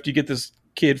 Tokyo Drift, you get this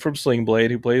kid from Sling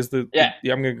Blade who plays the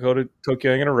I'm going to go to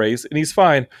Tokyo, I'm going to race, and he's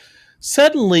fine.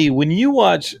 Suddenly, when you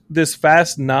watch this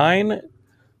Fast 9,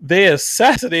 they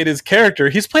assassinate his character.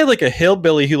 He's played like a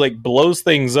hillbilly who like blows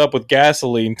things up with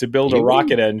gasoline to build a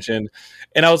rocket engine.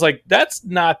 And I was like, that's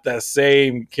not the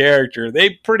same character. They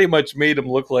pretty much made him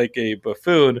look like a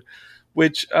buffoon,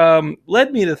 which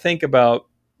led me to think about...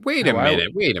 Wait a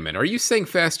minute. Are you saying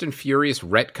Fast and Furious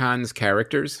retcons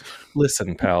characters?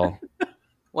 Listen, pal.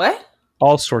 What?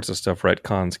 All sorts of stuff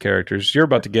retcons characters. You're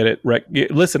about to get it.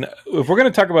 Listen, if we're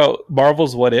going to talk about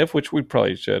Marvel's What If, which we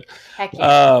probably should, Heck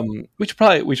yeah. we should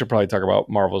probably talk about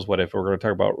Marvel's What If. If we're going to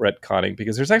talk about retconning,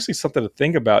 because there's actually something to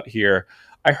think about here.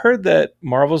 I heard that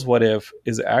Marvel's What If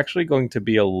is actually going to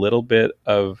be a little bit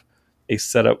of a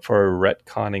setup for a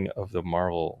retconning of the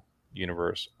Marvel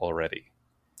universe already.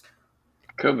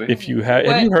 Could be. If you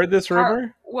have you heard this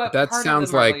rumor? That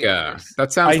sounds like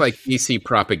DC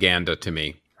propaganda to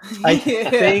me. I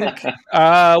think.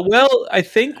 I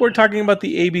think we're talking about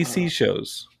the ABC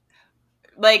shows,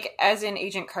 like as in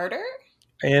Agent Carter,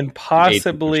 and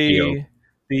possibly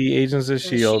the Agents of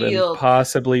S.H.I.E.L.D. and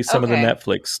possibly some of the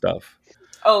Netflix stuff.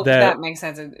 Oh, that makes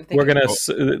sense. We're gonna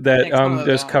I'm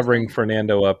just covering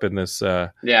Fernando up in this.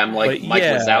 I'm like Mike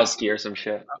Wazowski or some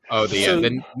shit. Oh,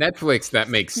 the Netflix, that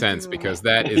makes sense because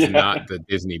that is not the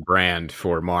Disney brand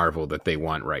for Marvel that they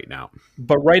want right now.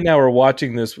 But right now we're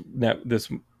watching this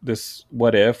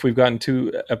What If. We've gotten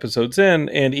 2 episodes in,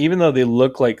 and even though they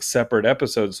look like separate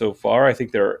episodes so far, I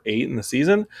think there are 8 in the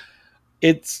season.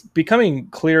 It's becoming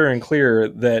clearer and clearer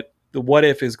that the What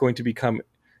If is going to become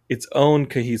its own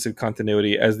cohesive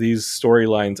continuity as these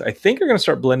storylines, I think, are going to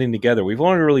start blending together. We've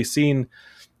only really seen,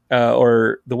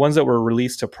 or the ones that were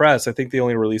released to press, I think they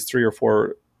only released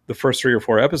the first 3 or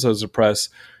 4 episodes of press.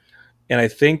 And I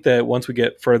think that once we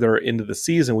get further into the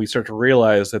season, we start to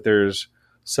realize that there's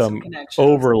some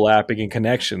overlapping and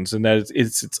connections, and that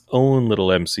it's its own little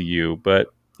MCU. But,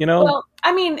 well,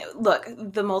 I mean, look,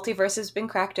 the multiverse has been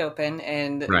cracked open,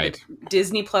 and the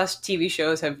Disney Plus TV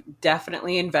shows have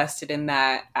definitely invested in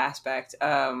that aspect.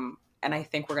 And I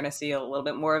think we're going to see a little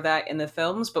bit more of that in the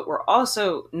films, but we're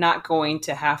also not going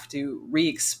to have to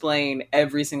re-explain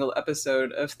every single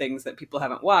episode of things that people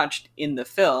haven't watched in the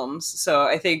films. So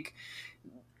I think,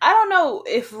 I don't know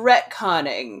if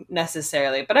retconning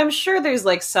necessarily, but I'm sure there's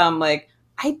like some, like,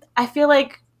 I feel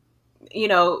like,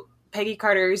 Peggy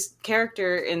Carter's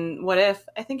character in What If,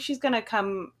 I think she's going to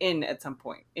come in at some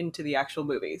point into the actual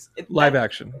movies. Live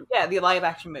action. Yeah, the live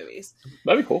action movies.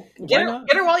 That'd be cool. Get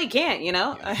her while you can,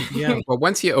 Yeah. But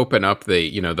once you open up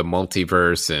the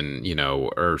multiverse and,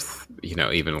 Earth,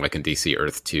 even like in DC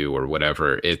Earth 2 or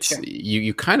whatever, it's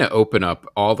you kind of open up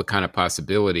all the kind of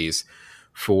possibilities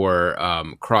for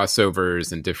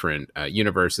crossovers and different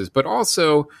universes, but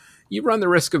also you run the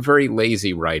risk of very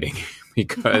lazy writing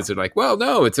because they're like, well,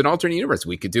 no, it's an alternate universe.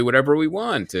 We could do whatever we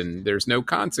want and there's no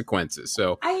consequences.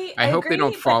 So I hope they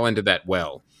don't fall into that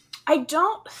well. I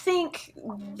don't think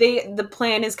the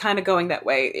plan is kind of going that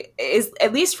way. Is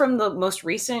at least from the most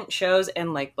recent shows.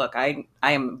 And like, look, I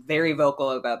am very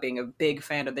vocal about being a big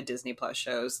fan of the Disney Plus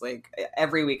shows. Like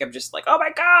every week I'm just like, oh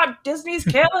my God, Disney's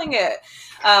killing it.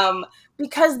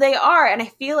 Because they are. And I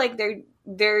feel like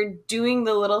they're doing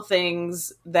the little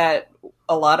things that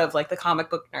a lot of like the comic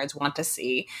book nerds want to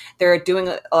see. They're doing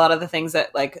a lot of the things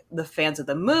that like the fans of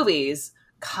the movies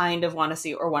kind of want to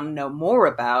see or want to know more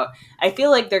about. I feel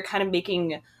like they're kind of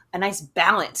making a nice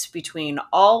balance between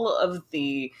all of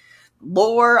the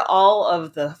lore, all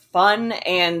of the fun,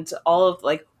 and all of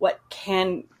like what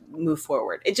can move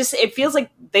forward. It feels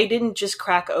like they didn't just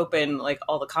crack open like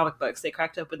all the comic books. They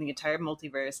cracked open the entire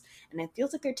multiverse, and it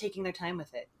feels like they're taking their time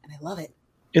with it, and I love it.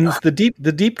 And the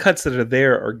deep cuts that are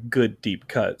there are good deep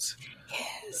cuts.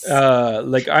 Yes.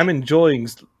 Like I'm enjoying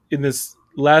in this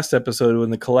last episode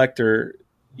when the Collector,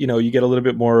 you get a little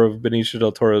bit more of Benicio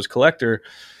del Toro's Collector.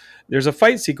 There's a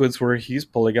fight sequence where he's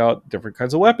pulling out different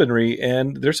kinds of weaponry,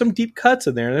 and there's some deep cuts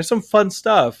in there, and there's some fun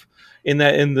stuff in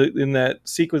that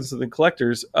sequence of the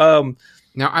Collectors.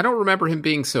 Now, I don't remember him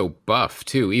being so buff,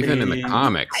 too, even in the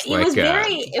comics. It was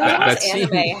almost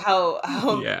anime how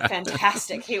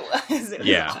fantastic he was. It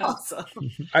was awesome.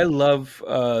 I love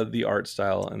the art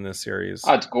style in this series.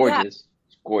 Oh, it's gorgeous.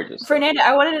 gorgeous. Fernanda,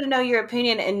 I wanted to know your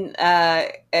opinion and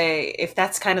if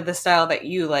that's kind of the style that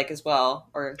you like as well.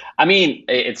 Or I mean,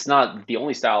 it's not the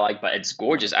only style I like, but it's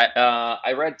gorgeous.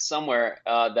 I read somewhere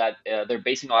that they're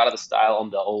basing a lot of the style on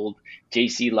the old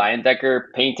J.C.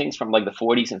 Leyendecker paintings from like the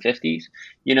 40s and 50s,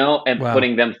 and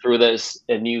putting them through this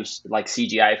new like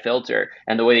CGI filter,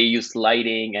 and the way they use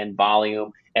lighting and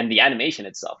volume and the animation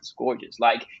itself is gorgeous.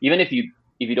 Like even if you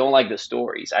don't like the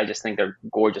stories, I just think they're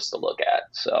gorgeous to look at.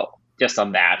 So just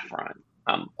on that front,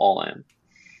 I'm all in.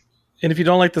 And if you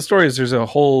don't like the stories, there's a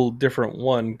whole different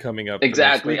one coming up.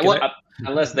 Exactly.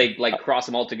 Unless they like cross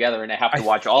them all together and I have to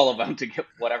watch all of them to get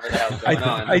whatever the hell's going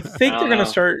on. I think they're going to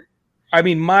start. I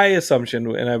mean, my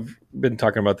assumption, and I've been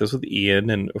talking about this with Ian,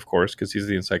 and of course, because he's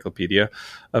the encyclopedia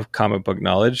of comic book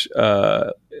knowledge,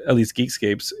 at least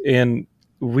Geekscapes, and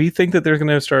we think that they're going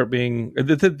to start being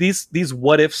these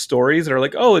what if stories that are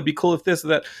like, oh, it'd be cool if this or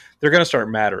that. They're going to start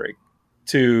mattering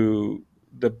to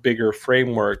the bigger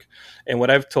framework. And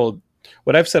what I've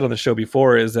said on the show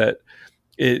before is that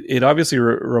it obviously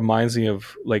reminds me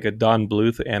of like a Don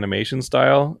Bluth animation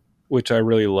style, which I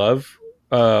really love.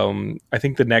 I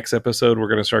think the next episode we're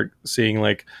going to start seeing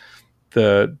like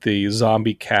the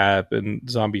zombie Cap and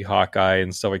zombie Hawkeye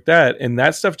and stuff like that. And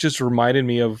that stuff just reminded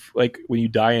me of like when you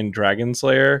die in Dragon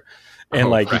Slayer and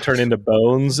you turn into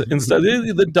bones and stuff.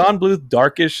 The Don Bluth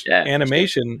darkish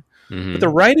animation. Mm-hmm. But the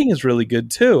writing is really good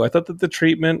too. I thought that the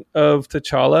treatment of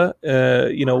T'Challa,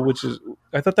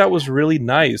 I thought that was really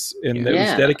nice, and it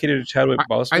was dedicated to Chadwick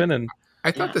Boseman.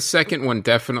 I thought the second one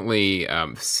definitely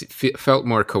felt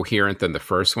more coherent than the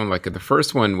first one. Like the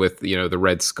first one with the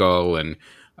Red Skull and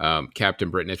Captain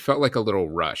Britain, it felt like a little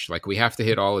rush. Like we have to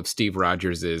hit all of Steve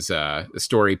Rogers'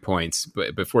 story points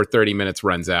before 30 minutes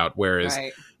runs out. Whereas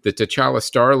the T'Challa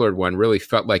Star-Lord one really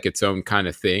felt like its own kind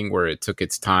of thing, where it took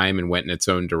its time and went in its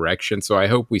own direction. So I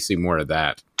hope we see more of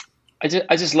that. I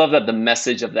just love that the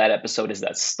message of that episode is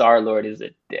that Star-Lord is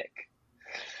a dick.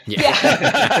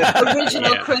 Yeah.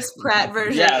 Original Chris Pratt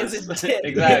version is a dick.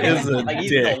 Exactly.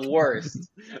 He's the worst.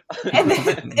 and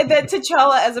then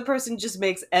T'Challa as a person just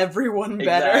makes everyone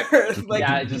better. Exactly.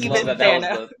 I just love that. That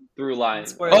was the through line.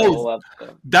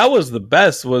 That was the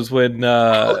best. Was when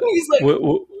he's like,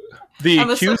 the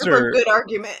I'm accuser. For a good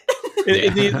argument.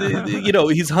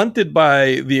 He's hunted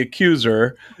by the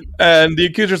accuser, and the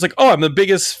accuser's like, "Oh, I'm the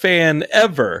biggest fan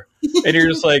ever." And you're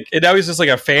just like, and now he's just like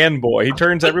a fanboy. He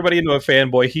turns everybody into a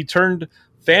fanboy. He turned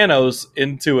Thanos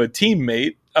into a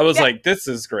teammate. I was like, this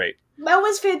is great. That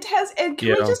was fantastic. And can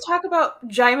we just talk about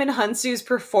Djimon Hounsou's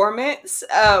performance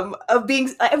of being...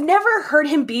 I've never heard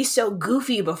him be so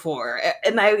goofy before.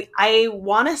 And I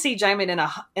want to see Djimon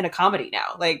in a comedy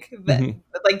now. Like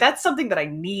that's something that I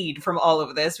need from all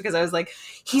of this, because I was like,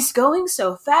 he's going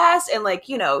so fast, and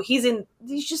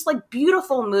he's just like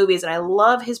beautiful movies, and I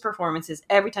love his performances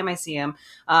every time I see him.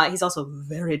 He's also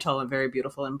very tall and very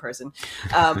beautiful in person.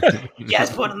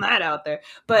 Just putting that out there.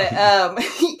 But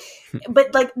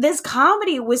like this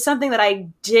comedy was something that I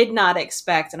did not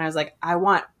expect, and I was like, I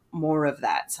want more of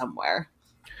that somewhere.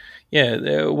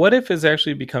 Yeah, What If is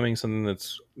actually becoming something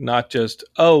that's not just,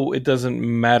 it doesn't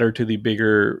matter to the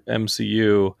bigger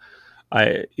MCU.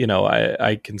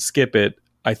 I can skip it.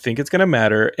 I think it's going to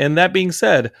matter. And that being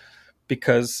said,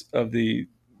 because of the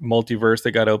multiverse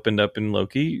that got opened up in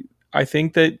Loki, I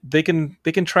think that they can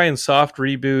try and soft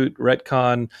reboot,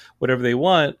 retcon, whatever they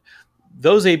want.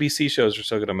 Those ABC shows are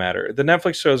still going to matter. The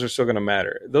Netflix shows are still going to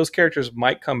matter. Those characters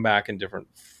might come back in different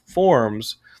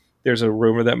forms. There's a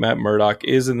rumor that Matt Murdock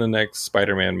is in the next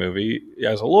Spider-Man movie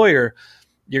as a lawyer.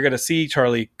 You're going to see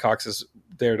Charlie Cox's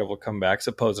Daredevil come back,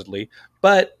 supposedly.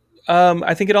 But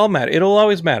I think it'll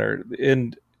always matter.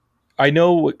 And I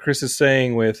know what Chris is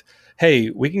saying with, hey,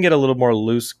 we can get a little more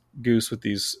loose goose with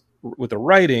the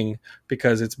writing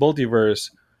because it's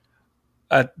multiverse.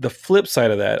 The flip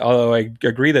side of that, although I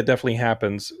agree that definitely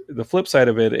happens, the flip side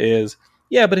of it is,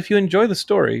 but if you enjoy the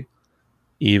story,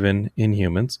 even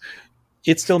Inhumans,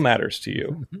 it still matters to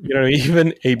you.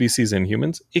 Even ABC's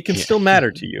Inhumans, it can still matter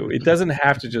to you. It doesn't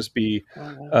have to just be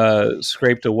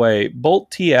scraped away. Bolt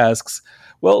T asks,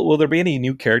 well, will there be any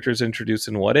new characters introduced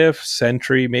in What If?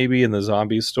 Sentry, maybe, in the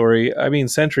zombie story? I mean,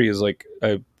 Sentry is like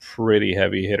a pretty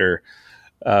heavy hitter.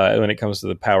 When it comes to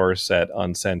the power set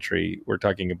on Sentry, we're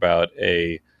talking about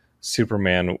a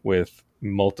Superman with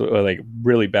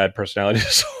really bad personality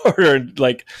disorder,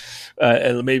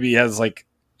 and maybe has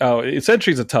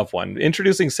Sentry's a tough one.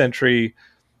 Introducing Sentry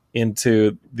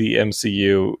into the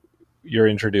MCU, you're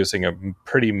introducing a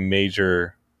pretty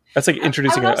major. That's like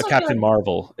introducing a Captain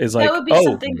Marvel. Is like, that would be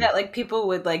something that people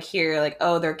would hear,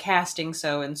 they're casting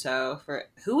so and so for.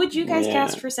 Who would you guys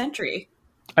cast for Sentry?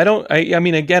 I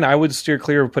mean, again, I would steer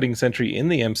clear of putting Sentry in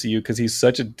the MCU because he's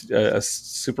such a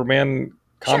Superman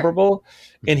comparable,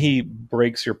 and he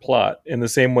breaks your plot in the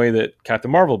same way that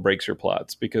Captain Marvel breaks your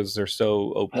plots because they're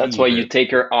so OP. That's why you take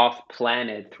her off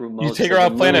planet through most. You take her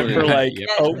off planet for like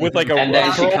with like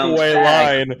a throwaway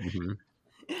line. Mm-hmm.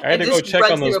 I had to go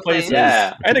check on those places.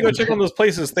 Yeah. I had to go check on those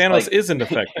places Thanos isn't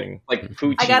affecting. Like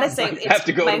Poochie. I gotta say, it's have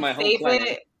to go my to my home favorite.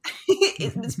 planet.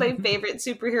 It's my favorite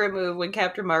superhero move when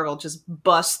Captain Marvel just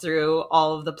busts through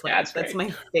all of the planets. That's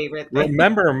my favorite thing.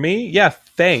 Remember me? Yeah,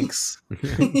 thanks.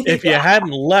 If you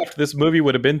hadn't left, this movie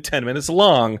would have been 10 minutes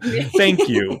long. Thank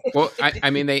you. Well, I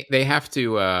mean, they have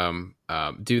to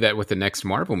do that with the next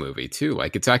Marvel movie too.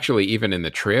 Like it's actually even in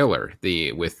the trailer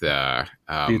with the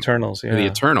Eternals. Yeah, the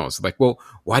Eternals. Like, well,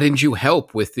 why didn't you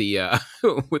help with the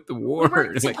with the war? We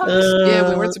weren't Like, supposed yeah,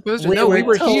 we weren't supposed to. No, we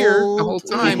were here the whole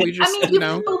time. We just, I mean,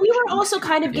 but we were also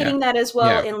kind of getting that as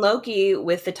well Yeah. in Loki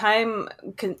with the time,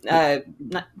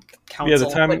 not council. Yeah, the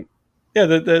time.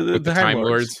 but The Time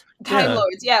Lords. Time Yeah.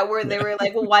 Lords, where they were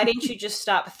like, well, why didn't you just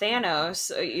stop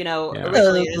Thanos? Yeah.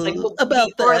 Originally, it's like, well, About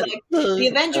before, that. like, the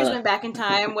Avengers went back in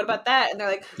time. What about that? And they're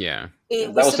like, Yeah,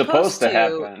 it That was supposed to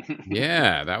happen.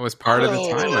 yeah, that was part of the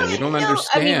timeline. You don't No,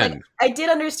 understand. I mean, like, I did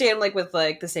understand, like, with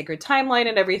like the sacred timeline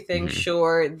and everything. Mhm.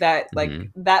 Sure, that like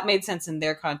that made sense in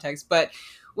their context, but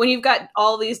when you've got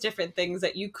all these different things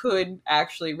that you could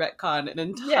actually retcon an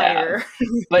entire,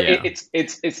 But Yeah.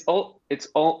 it's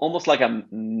almost like a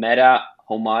meta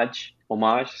homage,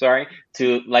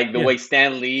 to like the way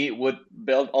Stan Lee would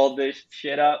build all this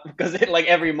shit up, because like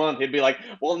every month he'd be like,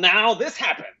 well, now this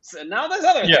happens and now this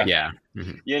other thing. yeah.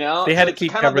 Mhm. You know, They had to it's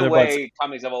keep kind of covering the their butts. way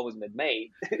comics have always been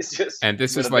made. It's just, And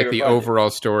this with is a like bigger the budget. overall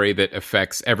story that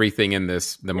affects everything in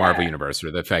the Marvel universe,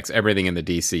 or that affects everything in the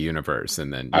DC universe.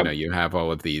 And then you have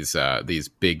all of these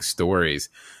big stories,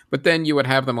 but then you would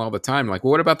have them all the time. Like,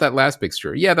 well, what about that last big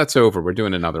story? Yeah, that's over. We're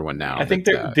doing another one now. I think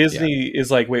But, that Disney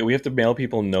is like, wait, we have to mail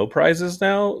people no prizes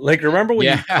now? Like, remember when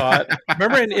you caught,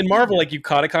 in Marvel, like you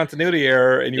caught a continuity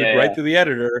error and you would write through the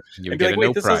editor You and would be get like, a wait,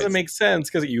 no this prize. doesn't make sense,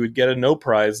 because you would get a no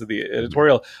prize of the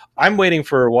editorial. I'm waiting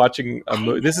for watching a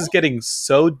movie. This is getting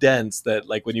so dense that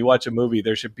like when you watch a movie,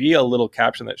 there should be a little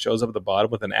caption that shows up at the bottom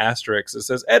with an asterisk that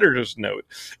says editor's note.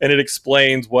 And it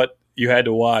explains what you had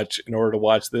to watch in order to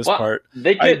watch this part.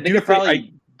 They I could do think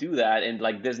probably do that in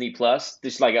like Disney Plus.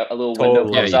 Just like a little window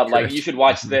Totally. comes Yeah, you up, like could. you should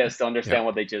watch this to understand Yeah.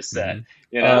 what they just said. Mhm.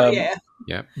 You know, Um,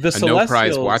 Yeah, The a no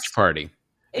prize Celestials- watch party.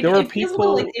 It, There were it feels a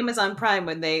little people- like Amazon Prime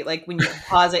when they like when you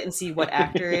pause it and see what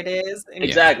actor it is. And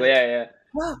exactly. Yeah.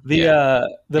 The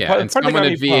And part that someone got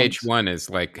at me pumped- VH1 is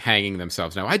like hanging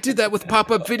themselves now. I did that with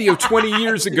pop-up video 20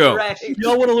 years ago. Right.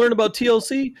 Y'all want to learn about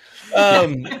TLC?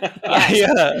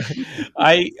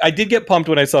 I did get pumped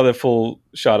when I saw the full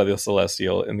shot of the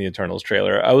Celestial in the Eternals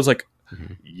trailer. I was like,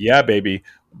 yeah, baby,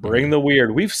 bring the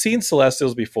weird. We've seen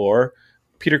Celestials before.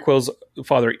 Peter Quill's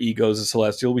father Ego's a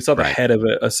Celestial. We saw the Right. head of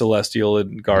a Celestial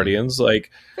in Guardians. Like,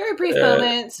 Very brief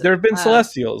moments. there have been Wow.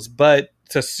 Celestials, but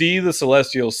to see the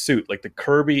Celestial suit, like the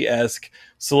Kirby-esque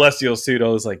Celestial suit, I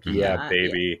was like, yeah, Yeah.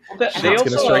 baby. They It's going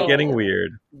to start getting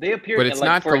weird. They appeared, But it's like,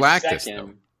 not for a Galactus, second. though.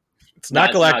 It's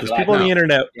not No, Galactus. it's not People on the Galactus.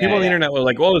 internet, Yeah, people on the yeah. internet were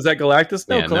like, "Oh, is that Galactus?"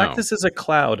 No, Yeah, no. Galactus is a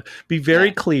cloud. Be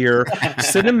very clear.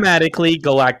 Cinematically,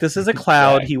 Galactus is a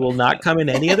cloud. He will not come in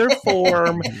any other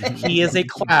form. He is a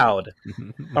cloud.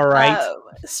 All right.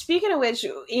 Speaking of which,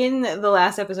 in the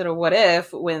last episode of What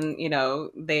If, when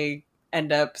they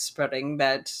end up spreading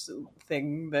that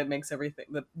thing that makes everything,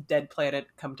 the dead planet,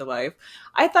 come to life,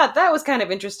 I thought that was kind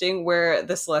of interesting, where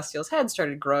the Celestial's head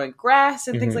started growing grass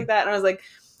and things Mhm. like that, and I was like,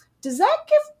 does that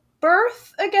give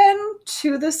birth again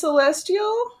to the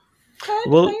Celestial head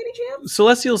Well, by any chance?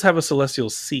 Celestials have a celestial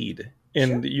seed,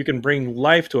 and you can bring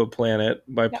life to a planet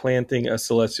by Yeah. planting a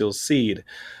celestial seed.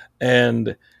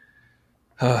 And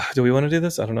do we want to do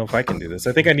this? I don't know if I can do this.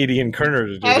 I think I need Ian Kerner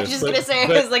to do I this. was just but- gonna say, I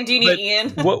but- was like, do you need but Ian?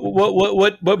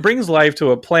 what brings life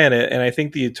to a planet, and I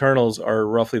think the Eternals are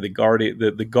roughly the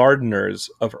gardeners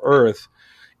of Earth,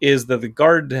 is that the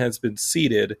garden has been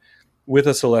seeded with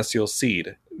a celestial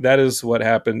seed. That is what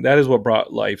happened. That is what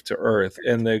brought life to Earth.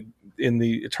 And the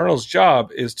Eternals'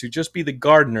 job is to just be the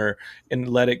gardener and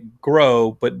let it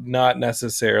grow, but not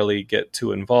necessarily get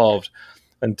too involved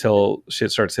until shit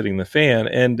starts hitting the fan.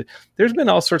 And there's been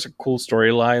all sorts of cool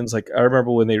storylines. Like, I remember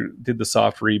when they did the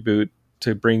soft reboot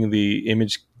to bring the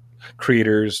Image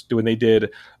creators, when they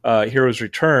did Heroes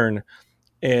Return.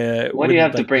 Why do you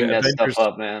have to bring that stuff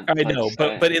up, man? I know,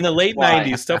 Like, but in the late why?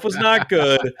 90s, stuff was not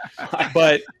good.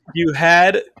 But you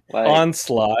had Like,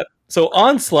 Onslaught. So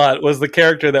Onslaught was the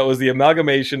character that was the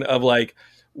amalgamation of like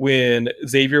when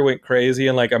Xavier went crazy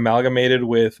and like amalgamated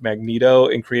with Magneto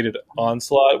and created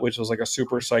Onslaught, which was like a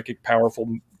super psychic,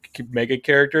 powerful mega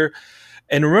character.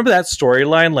 And remember that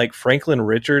storyline, like Franklin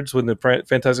Richards, when the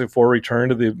Fantastic Four returned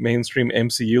to the mainstream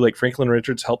MCU, like Franklin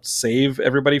Richards helped save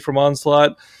everybody from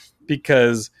Onslaught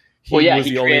because he was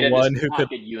the only one who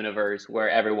could universe where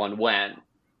everyone went.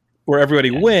 Where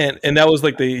everybody went, and that was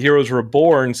like the Heroes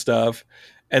Reborn stuff.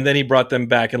 And then he brought them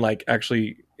back and like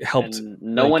actually helped. And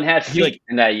no one had feet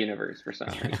in that universe for some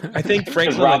reason. I think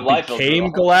Franklin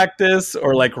became Galactus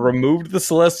or like removed the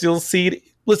Celestial Seed.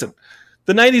 Listen,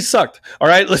 the 90s sucked. All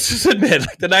right, let's just admit,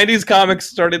 like, the 90s comics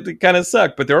started to kind of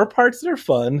suck, but there are parts that are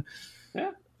fun. Yeah.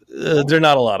 There are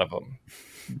not a lot of them.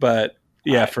 But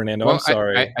yeah, Fernando, I'm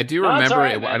sorry. I do remember,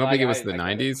 I don't think it was the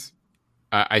 90s.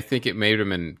 I think it made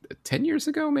them in 10 years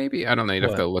ago, maybe. I don't know. You'd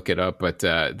have to look it up. But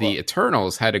the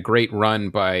Eternals had a great run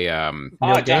by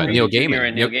Neil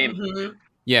Gaiman. Mm-hmm.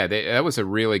 Yeah, that was a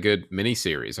really good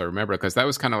miniseries. I remember because that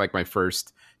was kind of like my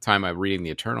first time reading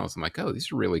the Eternals. I'm like, oh,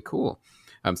 these are really cool.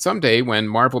 Someday when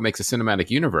Marvel makes a cinematic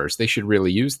universe, they should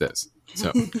really use this.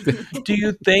 So, do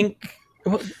you think?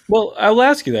 Well, I'll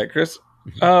ask you that, Chris.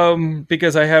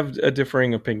 Because I have a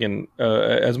differing opinion.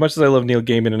 As much as I love Neil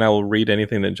Gaiman, and I will read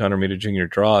anything that John Romita Jr.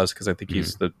 draws, because I think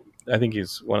he's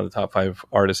one of the top 5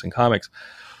 artists in comics.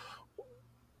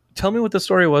 Tell me what the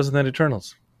story was in that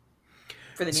Eternals.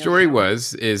 The story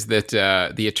is that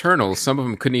the Eternals, some of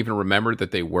them couldn't even remember that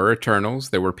they were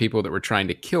Eternals. There were people that were trying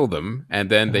to kill them,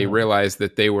 and then they realized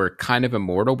that they were kind of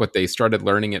immortal, but they started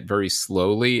learning it very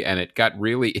slowly, and it got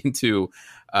really into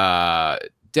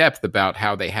depth about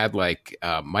how they had like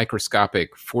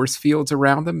microscopic force fields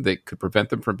around them that could prevent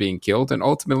them from being killed, and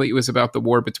ultimately it was about the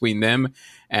war between them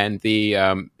and the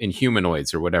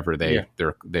Inhumanoids or whatever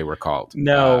they were called.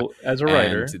 Now, as a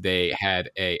writer, they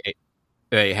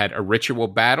had a ritual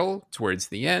battle towards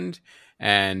the end,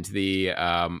 and the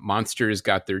monsters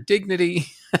got their dignity.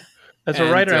 As a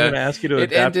writer, I'm going to ask you to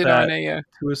adapt that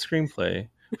to a screenplay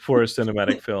for a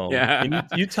cinematic film. Yeah.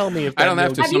 You tell me if I don't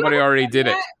have to. Somebody already did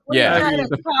it. Yeah.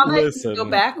 Listen, go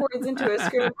backwards into a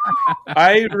script.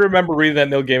 I remember reading that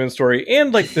Neil Gaiman story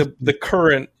and like the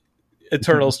current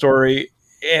Eternal story,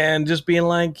 and just being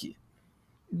like,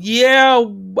 yeah,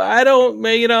 I don't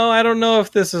know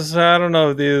if this is. I don't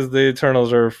know if the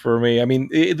Eternals are for me. I mean,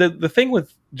 the thing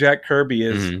with Jack Kirby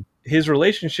is his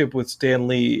relationship with Stan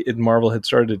Lee and Marvel had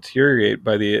started to deteriorate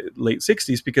by the late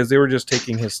 60s because they were just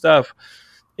taking his stuff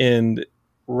and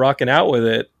rocking out with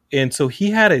it. And so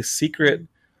he had a secret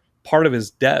part of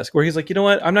his desk where he's like, you know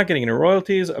what? I'm not getting any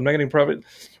royalties. I'm not getting profit.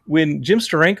 When Jim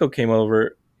Steranko came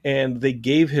over and they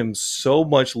gave him so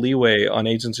much leeway on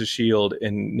Agents of S.H.I.E.L.D.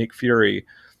 and Nick Fury,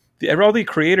 all the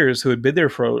creators who had been there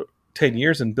for 10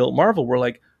 years and built Marvel were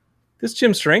like, this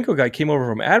Jim Steranko guy came over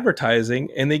from advertising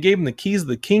and they gave him the keys of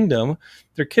the kingdom.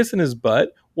 They're kissing his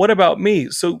butt. What about me?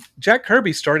 So Jack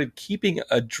Kirby started keeping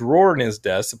a drawer in his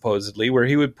desk, supposedly, where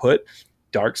he would put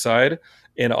Darkseid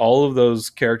and all of those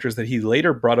characters that he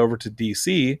later brought over to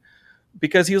DC,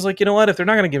 because he was like, you know what? If they're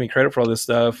not going to give me credit for all this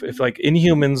stuff, if like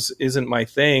Inhumans isn't my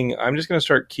thing, I'm just going to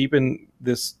start keeping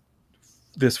this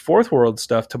fourth world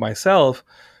stuff to myself.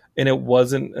 And it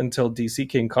wasn't until DC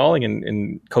came calling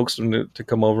and coaxed him to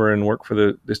come over and work for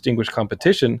the Distinguished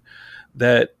Competition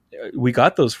that we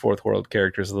got those fourth world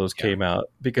characters. Those came out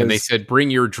because they said, bring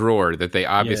your drawer that they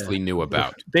obviously knew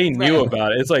about. They knew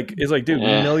about it. It's like, dude, we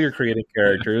know you're creating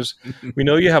characters. We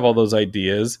know you have all those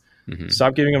ideas. Mm-hmm.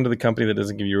 Stop giving them to the company that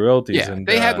doesn't give you royalties. Yeah, and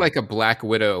they had like a Black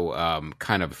Widow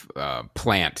kind of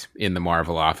plant in the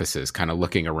Marvel offices, kind of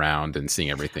looking around and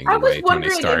seeing everything. I was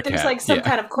wondering if there's like some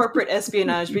kind of corporate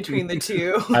espionage between the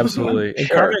two. Absolutely. And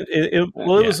Carmen,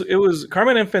 it was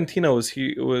Carmen Infantino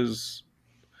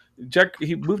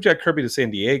he moved Jack Kirby to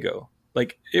San Diego.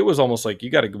 Like, it was almost like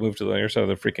you got to move to the other side of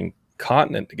the freaking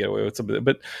continent to get away with something.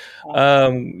 But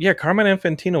Carmen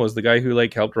Infantino was the guy who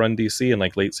like helped run DC in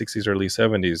like late 60s, early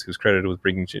 70s, who's credited with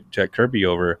bringing Jack Kirby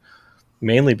over,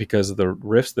 mainly because of the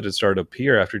rifts that had started to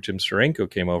appear after Jim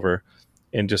Steranko came over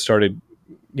and just started,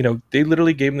 they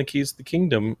literally gave him the keys to the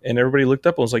kingdom, and everybody looked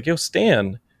up and was like, yo,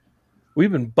 Stan,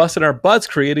 we've been busting our butts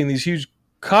creating these huge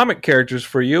comic characters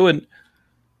for you, and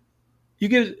you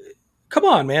get, come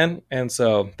on, man. And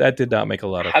so that did not make a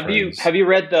lot of friends. Have you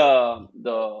read the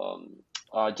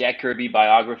Jack Kirby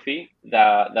biography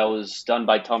that was done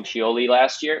by Tom Scioli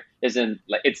last year? It's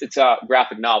a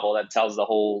graphic novel that tells the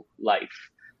whole life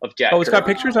of Jack. Oh, it's got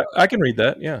pictures. I can read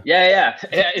that. Yeah. Yeah.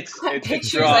 It's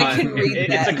pictures. Drawn. I can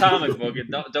read It's a comic book.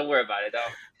 Don't worry about it.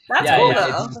 That's cool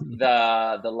though.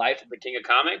 It's the Life of the King of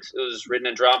Comics. It was written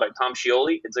and drawn by Tom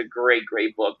Scioli. It's a great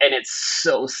book, and it's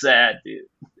so sad, dude.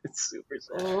 Super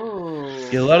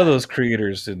sad. Yeah, a lot of those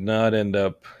creators did not end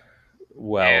up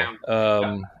well.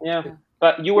 Yeah.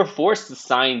 But you were forced to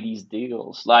sign these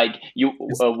deals. Like you,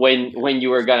 when you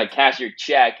were gonna cash your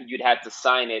check, you'd have to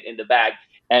sign it in the back,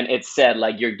 and it said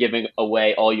like you're giving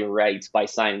away all your rights by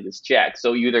signing this check.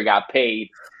 So you either got paid,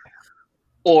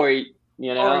 or you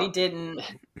know, or he didn't.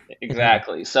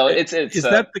 Exactly. So it's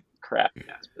that the crap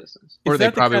ass business. Or they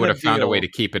that the probably kind would of have found a way deal-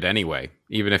 to keep it anyway,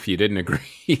 even if you didn't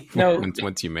agree No.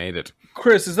 once you made it.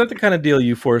 Chris, is that the kind of deal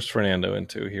you forced Fernando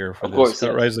into here for Of this course,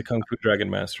 yes. Rise of the Kung Fu Dragon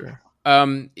Master?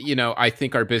 I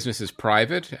think our business is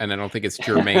private, and I don't think it's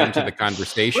germane to the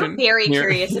conversation. We're very here.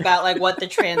 curious about like what the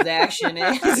transaction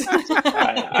is.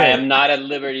 I am not at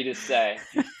liberty to say.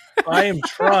 I am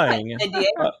trying. Idea.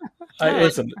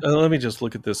 Listen, let me just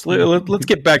look at this. Let's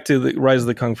get back to the Rise of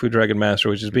the Kung Fu Dragon Master,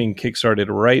 which is being kickstarted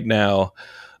right now.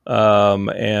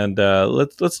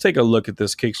 Let's take a look at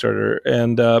this Kickstarter.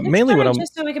 And mainly what I'm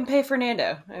just so we can pay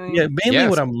Fernando. I mean, Yes.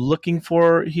 what I'm looking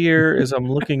for here is I'm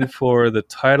looking for the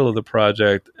title of the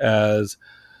project as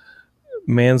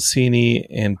Mancini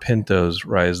and Pinto's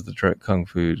Rise of the Kung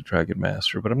Fu Dragon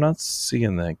Master, but I'm not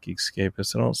seeing that,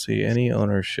 Geekscapists. I don't see any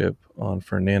ownership on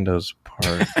Fernando's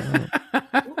part.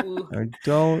 I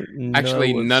don't know.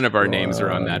 Actually, what's none of our going names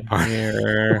are on that part.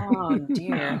 here. Oh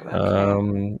dear.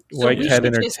 White we Cat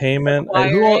should just Entertainment.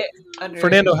 And acquire it under-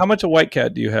 Fernando, how much of White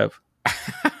Cat do you have?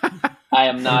 I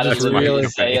am not at That's liberty my to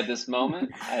say company. at this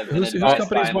moment. I have been Whose advised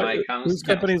by company's, my whose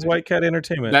company's White Cat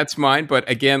Entertainment? That's mine, but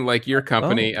again, like your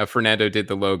company, Fernando did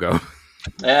the logo.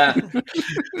 Yeah.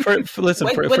 Listen, What's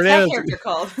that Fernando. character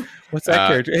called? What's that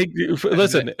character? Hey,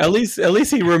 listen. At least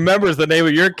he remembers the name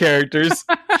of your characters.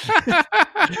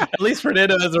 At least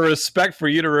Fernando has a respect for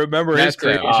you to remember his That's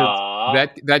creations.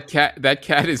 That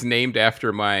cat is named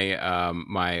after my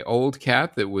my old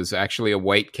cat that was actually a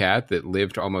white cat that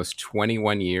lived almost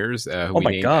 21 years. Who we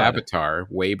my named God. Avatar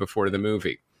way before the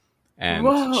movie. And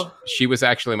Whoa. she was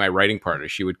actually my writing partner.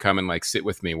 She would come and like sit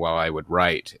with me while I would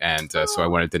write, and so I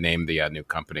wanted to name the new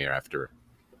company after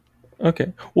her.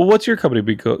 Okay. Well, what's your company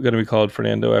going to be called,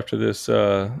 Fernando, after this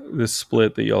this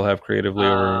split that y'all have creatively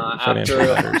over financial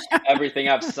After matters? everything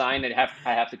I've signed, I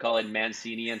have to call it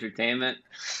Mancini Entertainment.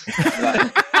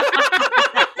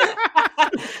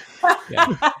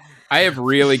 Yeah. I have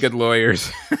really good lawyers.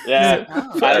 Yeah.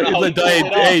 I don't know how we pulled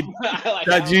it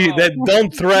off.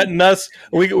 Don't threaten us.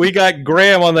 We got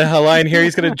Graham on the line here.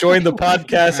 He's going to join the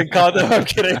podcast and call. No, I'm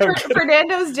kidding.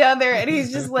 Fernando's down there, and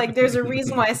he's just like, "There's a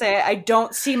reason why I say I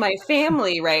don't see my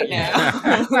family right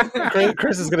now."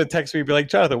 Chris is going to text me and be like,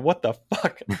 Jonathan, what the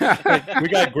fuck? Like, we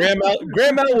got Graham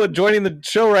Elwood joining the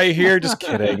show right here. Just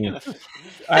kidding.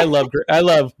 I love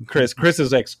Chris. Chris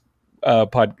is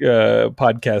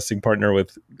podcasting partner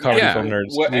with Comedy Film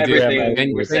Nerds.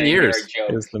 Everything we're saying here are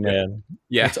jokes. Is the man.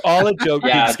 Yeah. It's all a joke.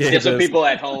 Yeah, Geekscape just so is. people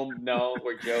at home know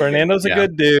we're joking. Fernando's a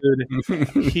good dude.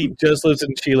 He just lives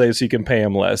in Chile, so you can pay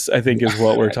him less, I think is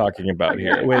what we're talking about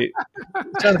here. Wait,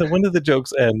 Jonathan, when do the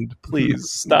jokes end?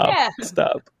 Please stop.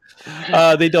 Stop.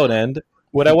 They don't end.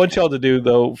 What I want y'all to do,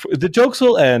 though, the jokes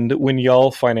will end when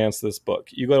y'all finance this book.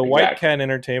 You go to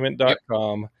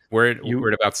whitecatentertainment.com. We're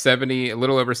at about 70, a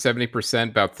little over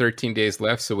 70%, about 13 days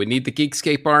left. So we need the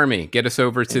Geekscape army. Get us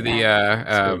over to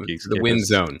the win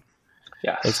zone.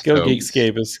 Yeah, let's go,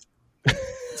 Geekscapists.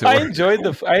 I enjoyed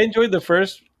the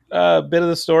first bit of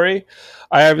the story.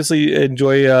 I obviously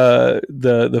enjoy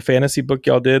the fantasy book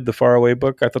y'all did, the Faraway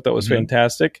book. I thought that was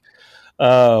fantastic.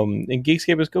 And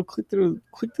Geekscapists, go click through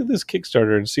this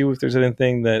Kickstarter and see if there's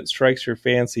anything that strikes your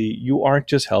fancy. You aren't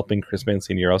just helping Chris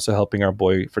Mancini, you're also helping our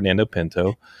boy Fernando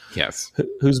Pinto. Yes.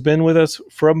 Who's been with us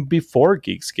from before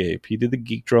Geekscape. He did the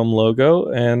Geek Drum logo,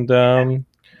 and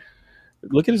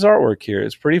look at his artwork here.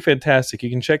 It's pretty fantastic. You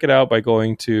can check it out by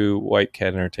going to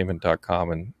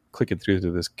whitecatentertainment.com and clicking through to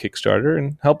this Kickstarter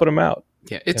and helping him out.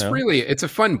 Yeah, it's a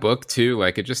fun book too.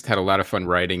 Like, it just had a lot of fun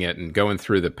writing it, and going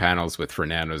through the panels with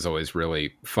Fernando is always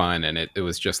really fun. And it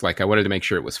was just like, I wanted to make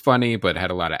sure it was funny, but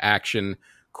had a lot of action,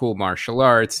 cool martial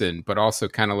arts, but also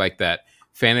kind of like that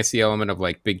fantasy element of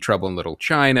like Big Trouble in Little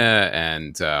China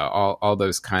and all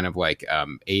those kind of like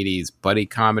 80s buddy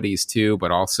comedies too, but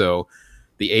also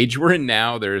the age we're in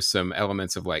now, there's some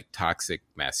elements of like toxic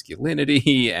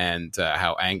masculinity and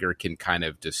how anger can kind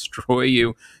of destroy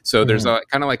you. So there's a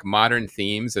kind of like modern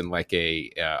themes and like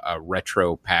a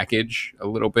retro package a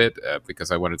little bit because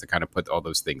I wanted to kind of put all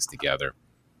those things together.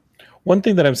 One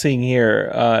thing that I'm seeing here,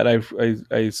 and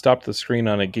I stopped the screen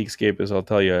on a Geekscape, as I'll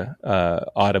tell you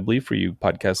audibly for you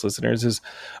podcast listeners, is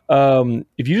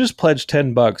if you just pledge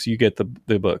 $10, you get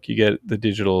the book, you get the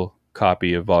digital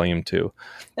copy of Volume 2.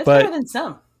 That's better than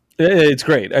some. It's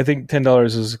great. I think $10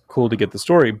 is cool to get the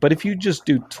story. But if you just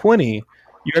do 20,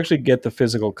 you actually get the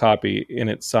physical copy and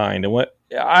it's signed. And what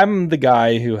I'm the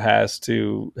guy who has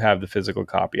to have the physical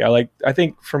copy. I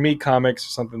think for me, comics are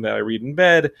something that I read in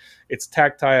bed. It's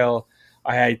tactile.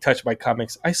 I touch my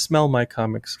comics. I smell my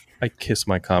comics. I kiss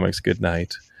my comics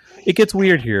goodnight. It gets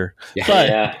weird here,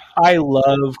 but I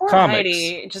love comics.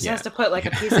 Heidi just has to put like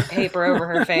a piece of paper over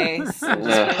her face.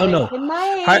 Oh no!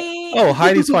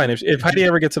 Heidi's fine. If Heidi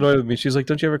ever gets annoyed with me, she's like,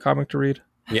 "Don't you have a comic to read?"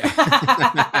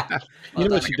 Yeah. You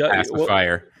know what she does?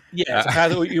 Pacifier.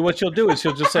 What she'll do is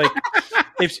she'll just like,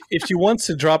 if she wants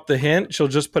to drop the hint, she'll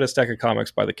just put a stack of comics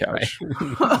by the couch.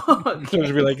 Right. She'll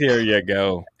just be like, "Here you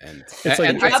go." And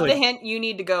drop the hint. You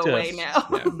need to go away now.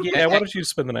 Yeah. Why don't you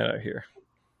spend the night out here?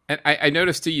 And I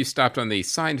noticed, too, you stopped on the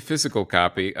signed physical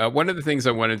copy. One of the things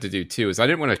I wanted to do, too, is I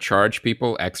didn't want to charge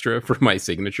people extra for my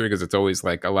signature because it's always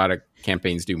like a lot of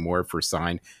campaigns do more for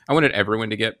signed. I wanted everyone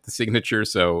to get the signature,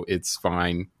 so it's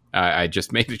fine. I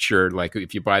just made it sure, like,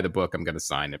 if you buy the book, I'm going to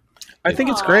sign it. I think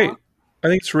it's great. I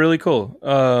think it's really cool.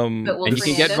 And you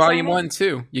can get Volume 1,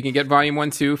 too. You can get Volume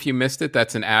 1, too, if you missed it.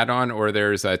 That's an add-on, or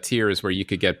there's tiers where you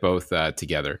could get both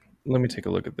together. Let me take a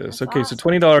look at this. Okay, so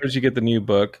 $20, you get the new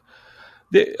book.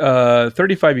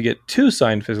 $35, you get 2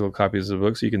 signed physical copies of the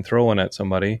book, so you can throw one at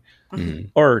somebody,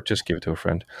 or just give it to a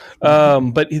friend.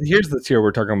 But here's the tier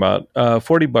we're talking about: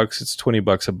 $40, it's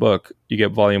 $20 a book. You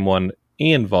get Volume 1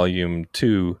 and Volume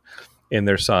 2, and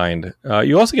they're signed.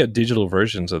 You also get digital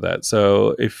versions of that.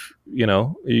 So if you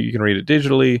can read it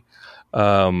digitally,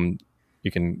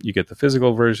 you get the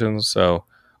physical versions. So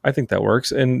I think that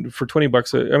works. And for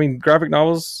 $20, I mean, graphic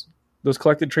novels. Those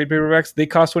collected trade paperbacks, they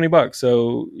cost $20.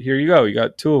 So here you go. You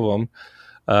got 2 of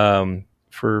them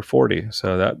for $40.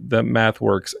 So that math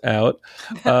works out.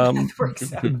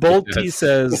 Bolt T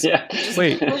says,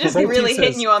 wait. We'll just be really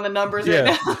hitting you on the numbers right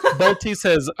now. Bolt T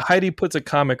says, Heidi puts a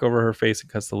comic over her face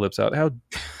and cuts the lips out. How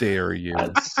dare you?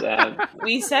 That's sad.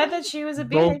 We said that she was a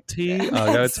bitch. Bolt T, I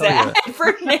gotta tell you.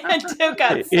 Fernando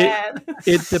got sad.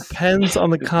 It depends on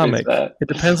the comic. It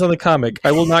depends on the comic.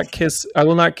 I will not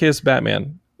kiss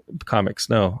Batman comics.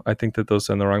 No, I think that those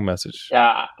send the wrong message.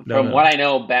 Yeah, from what I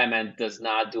know, Batman does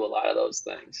not do a lot of those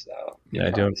things. So I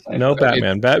don't know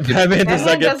Batman. Batman does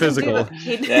not get physical.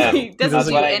 He doesn't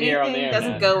do anything.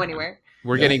 Doesn't go anywhere.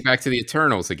 We're getting back to the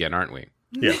Eternals again, aren't we?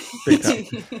 Yeah, big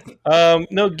time.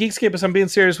 No, Geekscapists, I'm being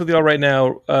serious with y'all right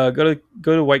now. Go to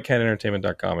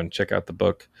whitecatentertainment.com and check out the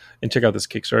book and check out this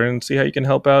Kickstarter and see how you can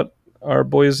help out our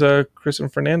boys Chris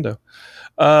and Fernando.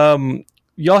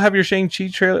 Y'all have your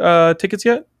Shang-Chi tickets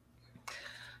yet?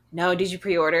 No, did you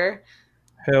pre-order?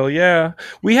 Hell yeah.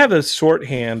 We have a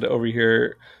shorthand over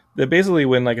here that basically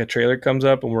when like a trailer comes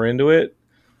up and we're into it,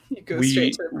 you go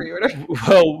straight to the pre-order.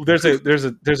 Well,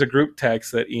 there's a group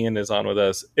text that Ian is on with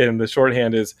us, and the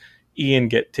shorthand is Ian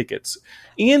get tickets.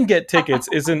 Ian get tickets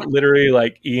isn't literally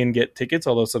like Ian get tickets,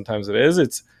 although sometimes it is.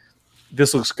 It's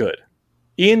this looks good.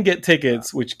 Ian get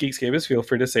tickets, which Geekscapists, feel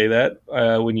free to say that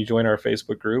when you join our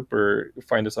Facebook group or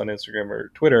find us on Instagram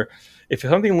or Twitter. If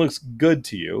something looks good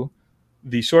to you,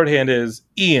 the shorthand is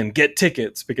Ian get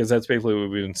tickets, because that's basically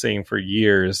what we've been saying for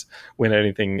years when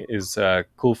anything is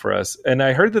cool for us. And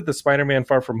I heard that the Spider-Man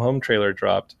Far From Home trailer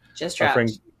dropped. Just dropped. Our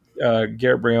friend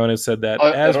Garrett Briones said that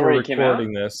as we're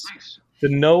recording this. Nice. The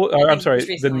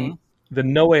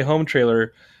No Way Home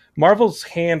trailer. Marvel's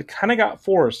hand kind of got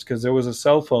forced because there was a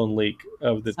cell phone leak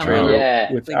of the trailer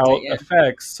without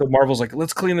effects. So Marvel's like,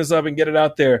 let's clean this up and get it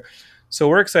out there. So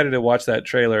we're excited to watch that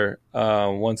trailer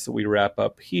once we wrap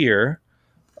up here.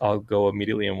 I'll go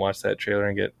immediately and watch that trailer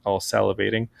and get all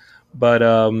salivating. But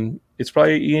it's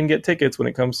probably Ian get tickets when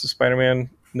it comes to Spider-Man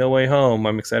No Way Home.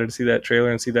 I'm excited to see that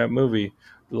trailer and see that movie.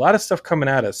 A lot of stuff coming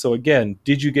at us. So again,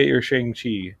 did you get your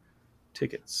Shang-Chi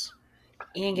tickets?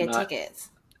 Ian get tickets.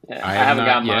 Yeah, I haven't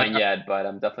got mine yet, but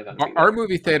I'm definitely going to. Our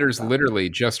movie theaters literally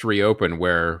just reopened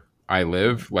where I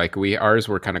live. Like ours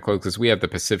were kind of close because we have the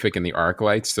Pacific and the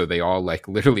ArcLights, so they all like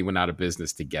literally went out of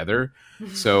business together.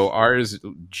 So ours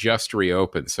just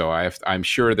reopened. So I'm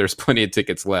sure there's plenty of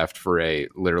tickets left for a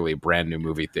literally brand new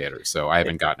movie theater. So I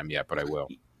haven't gotten them yet, but I will.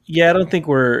 Yeah, I don't think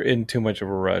we're in too much of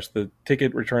a rush. The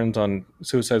ticket returns on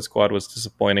Suicide Squad was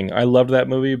disappointing. I loved that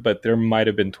movie, but there might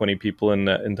have been 20 people in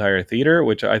the entire theater,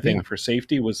 which I think for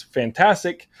safety was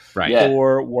fantastic. Right.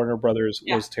 For Warner Brothers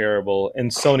was terrible.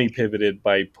 And Sony pivoted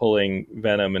by pulling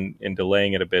Venom and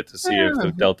delaying it a bit to see if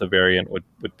the Delta variant would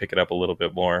pick it up a little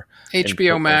bit more.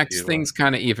 HBO Max, things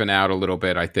kind of even out a little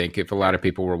bit, I think. If a lot of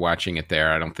people were watching it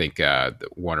there, I don't think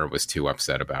Warner was too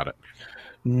upset about it.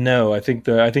 No, I think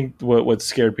what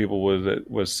scared people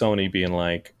was Sony being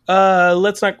like,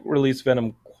 let's not release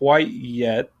Venom quite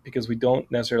yet because we don't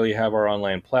necessarily have our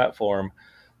online platform.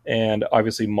 And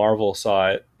obviously Marvel saw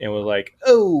it and was like,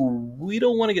 oh, we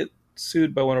don't want to get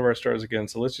sued by one of our stars again,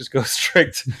 so let's just go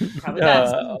strict. Probably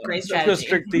that's great strategy. Let's go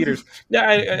strict theaters.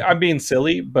 Yeah, I'm being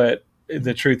silly, but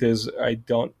the truth is I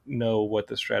don't know what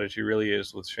the strategy really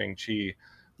is with Shang-Chi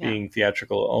being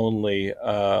theatrical only.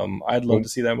 I'd love to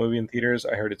see that movie in theaters.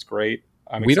 I heard it's great.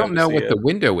 We don't know what the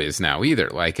window is now either.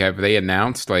 Like, have they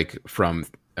announced like from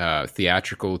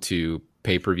theatrical to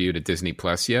pay-per-view to Disney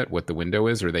Plus yet what the window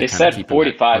is? Or they said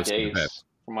 45 days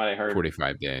from what I heard.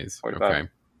 45 days. 45. Okay.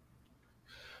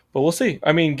 But we'll see.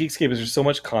 I mean, Geekscape is just so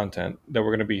much content that we're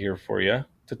going to be here for you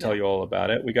to tell you all about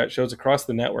it. We got shows across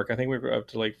the network. I think we're up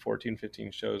to like 14,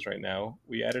 15 shows right now.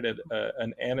 We added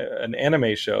an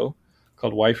anime show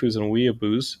called Waifus and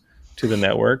Weeaboos to the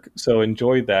network. So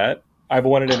enjoy that. I've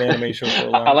wanted an anime show for a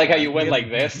long time. I like how you went like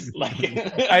this. Like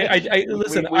I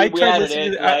listen. I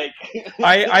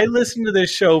listened to this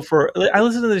show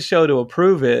to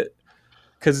approve it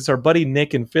because it's our buddy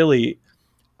Nick in Philly.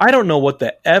 I don't know what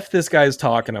the F this guy's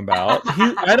talking about.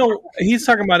 He's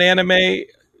talking about anime.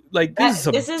 Like this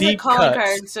is a calling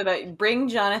card, so that bring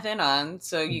Jonathan on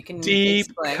so you can deep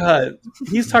cut.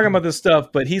 He's talking about this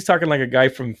stuff, but he's talking like a guy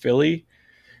from Philly,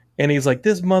 and he's like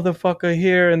this motherfucker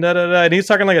here and da da da, and he's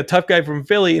talking like a tough guy from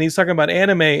Philly, and he's talking about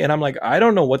anime, and I'm like, I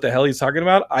don't know what the hell he's talking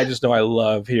about. I just know I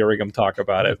love hearing him talk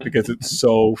about it because it's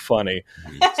so funny.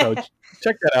 So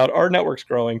check that out. Our network's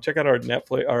growing. Check out our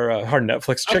Netflix. Our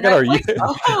Netflix. Check out our YouTube.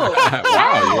 Oh,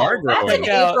 wow, you are growing. That's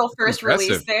an April 1st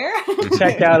release there.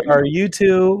 Check out our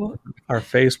YouTube, our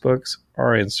Facebooks,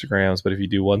 our Instagrams. But if you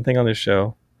do one thing on this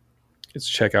show, it's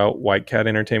check out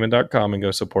whitecatentertainment.com and go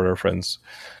support our friends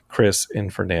Chris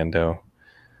and Fernando.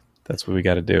 That's what we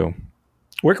got to do.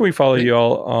 Where can we follow you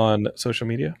all on social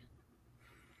media?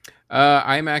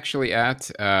 I'm actually at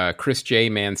Chris J.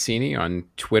 Mancini on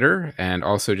Twitter, and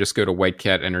also just go to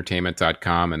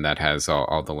whitecatentertainment.com, and that has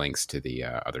all the links to the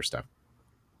other stuff.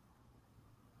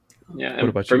 Yeah,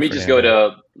 and for me, just go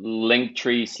to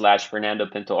Linktree/Fernando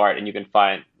Pinto Art, and you can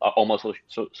find almost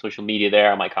social media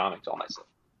there, my comics, all my stuff.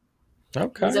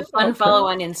 Okay, he's a fun follow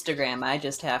on Instagram, I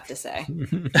just have to say.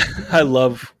 I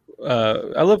love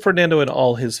Fernando in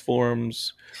all his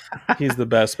forms. He's the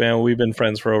best, man. We've been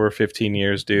friends for over 15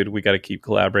 years, dude. We got to keep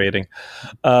collaborating.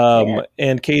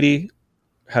 And Katie,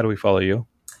 how do we follow you?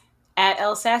 At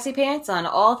El Sassy Pants on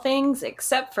all things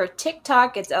except for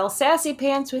TikTok. It's El Sassy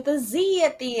Pants with a Z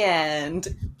at the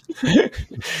end.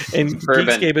 And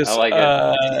Geekscape is, I like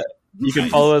it. You can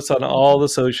follow us on all the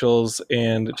socials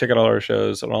and check out all our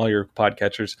shows on all your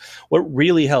podcatchers. What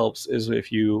really helps is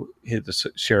if you hit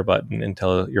the share button and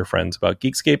tell your friends about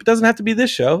Geekscape. It doesn't have to be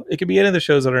this show. It can be any of the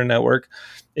shows on our network.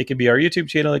 It can be our YouTube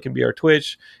channel. It can be our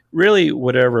Twitch. Really,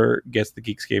 whatever gets the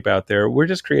Geekscape out there. We're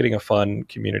just creating a fun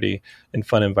community and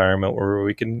fun environment where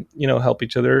we can, help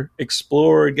each other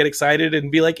explore and get excited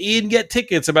and be like, Ian, get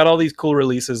tickets about all these cool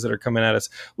releases that are coming at us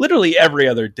literally every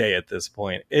other day at this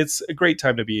point. It's a great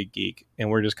time to be a geek, and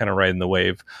we're just kind of riding the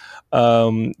wave.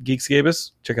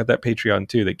 Geekscape, check out that Patreon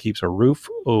too that keeps a roof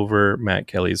over Matt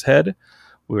Kelly's head.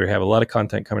 We have a lot of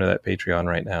content coming to that Patreon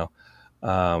right now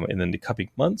in the coming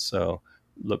months, so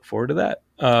look forward to that.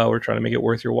 We're trying to make it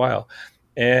worth your while.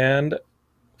 And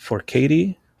for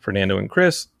Katie, Fernando, and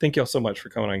Chris, thank you all so much for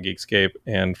coming on Geekscape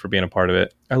and for being a part of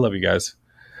it. I love you guys.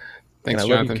 Thanks,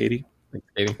 and I Jonathan. love you, Katie. Thanks,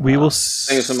 Katie. We will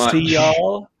Thanks so much. see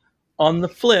y'all on the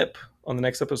flip on the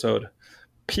next episode.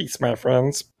 Peace, my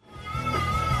friends.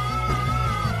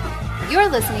 You're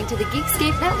listening to the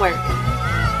Geekscape Network.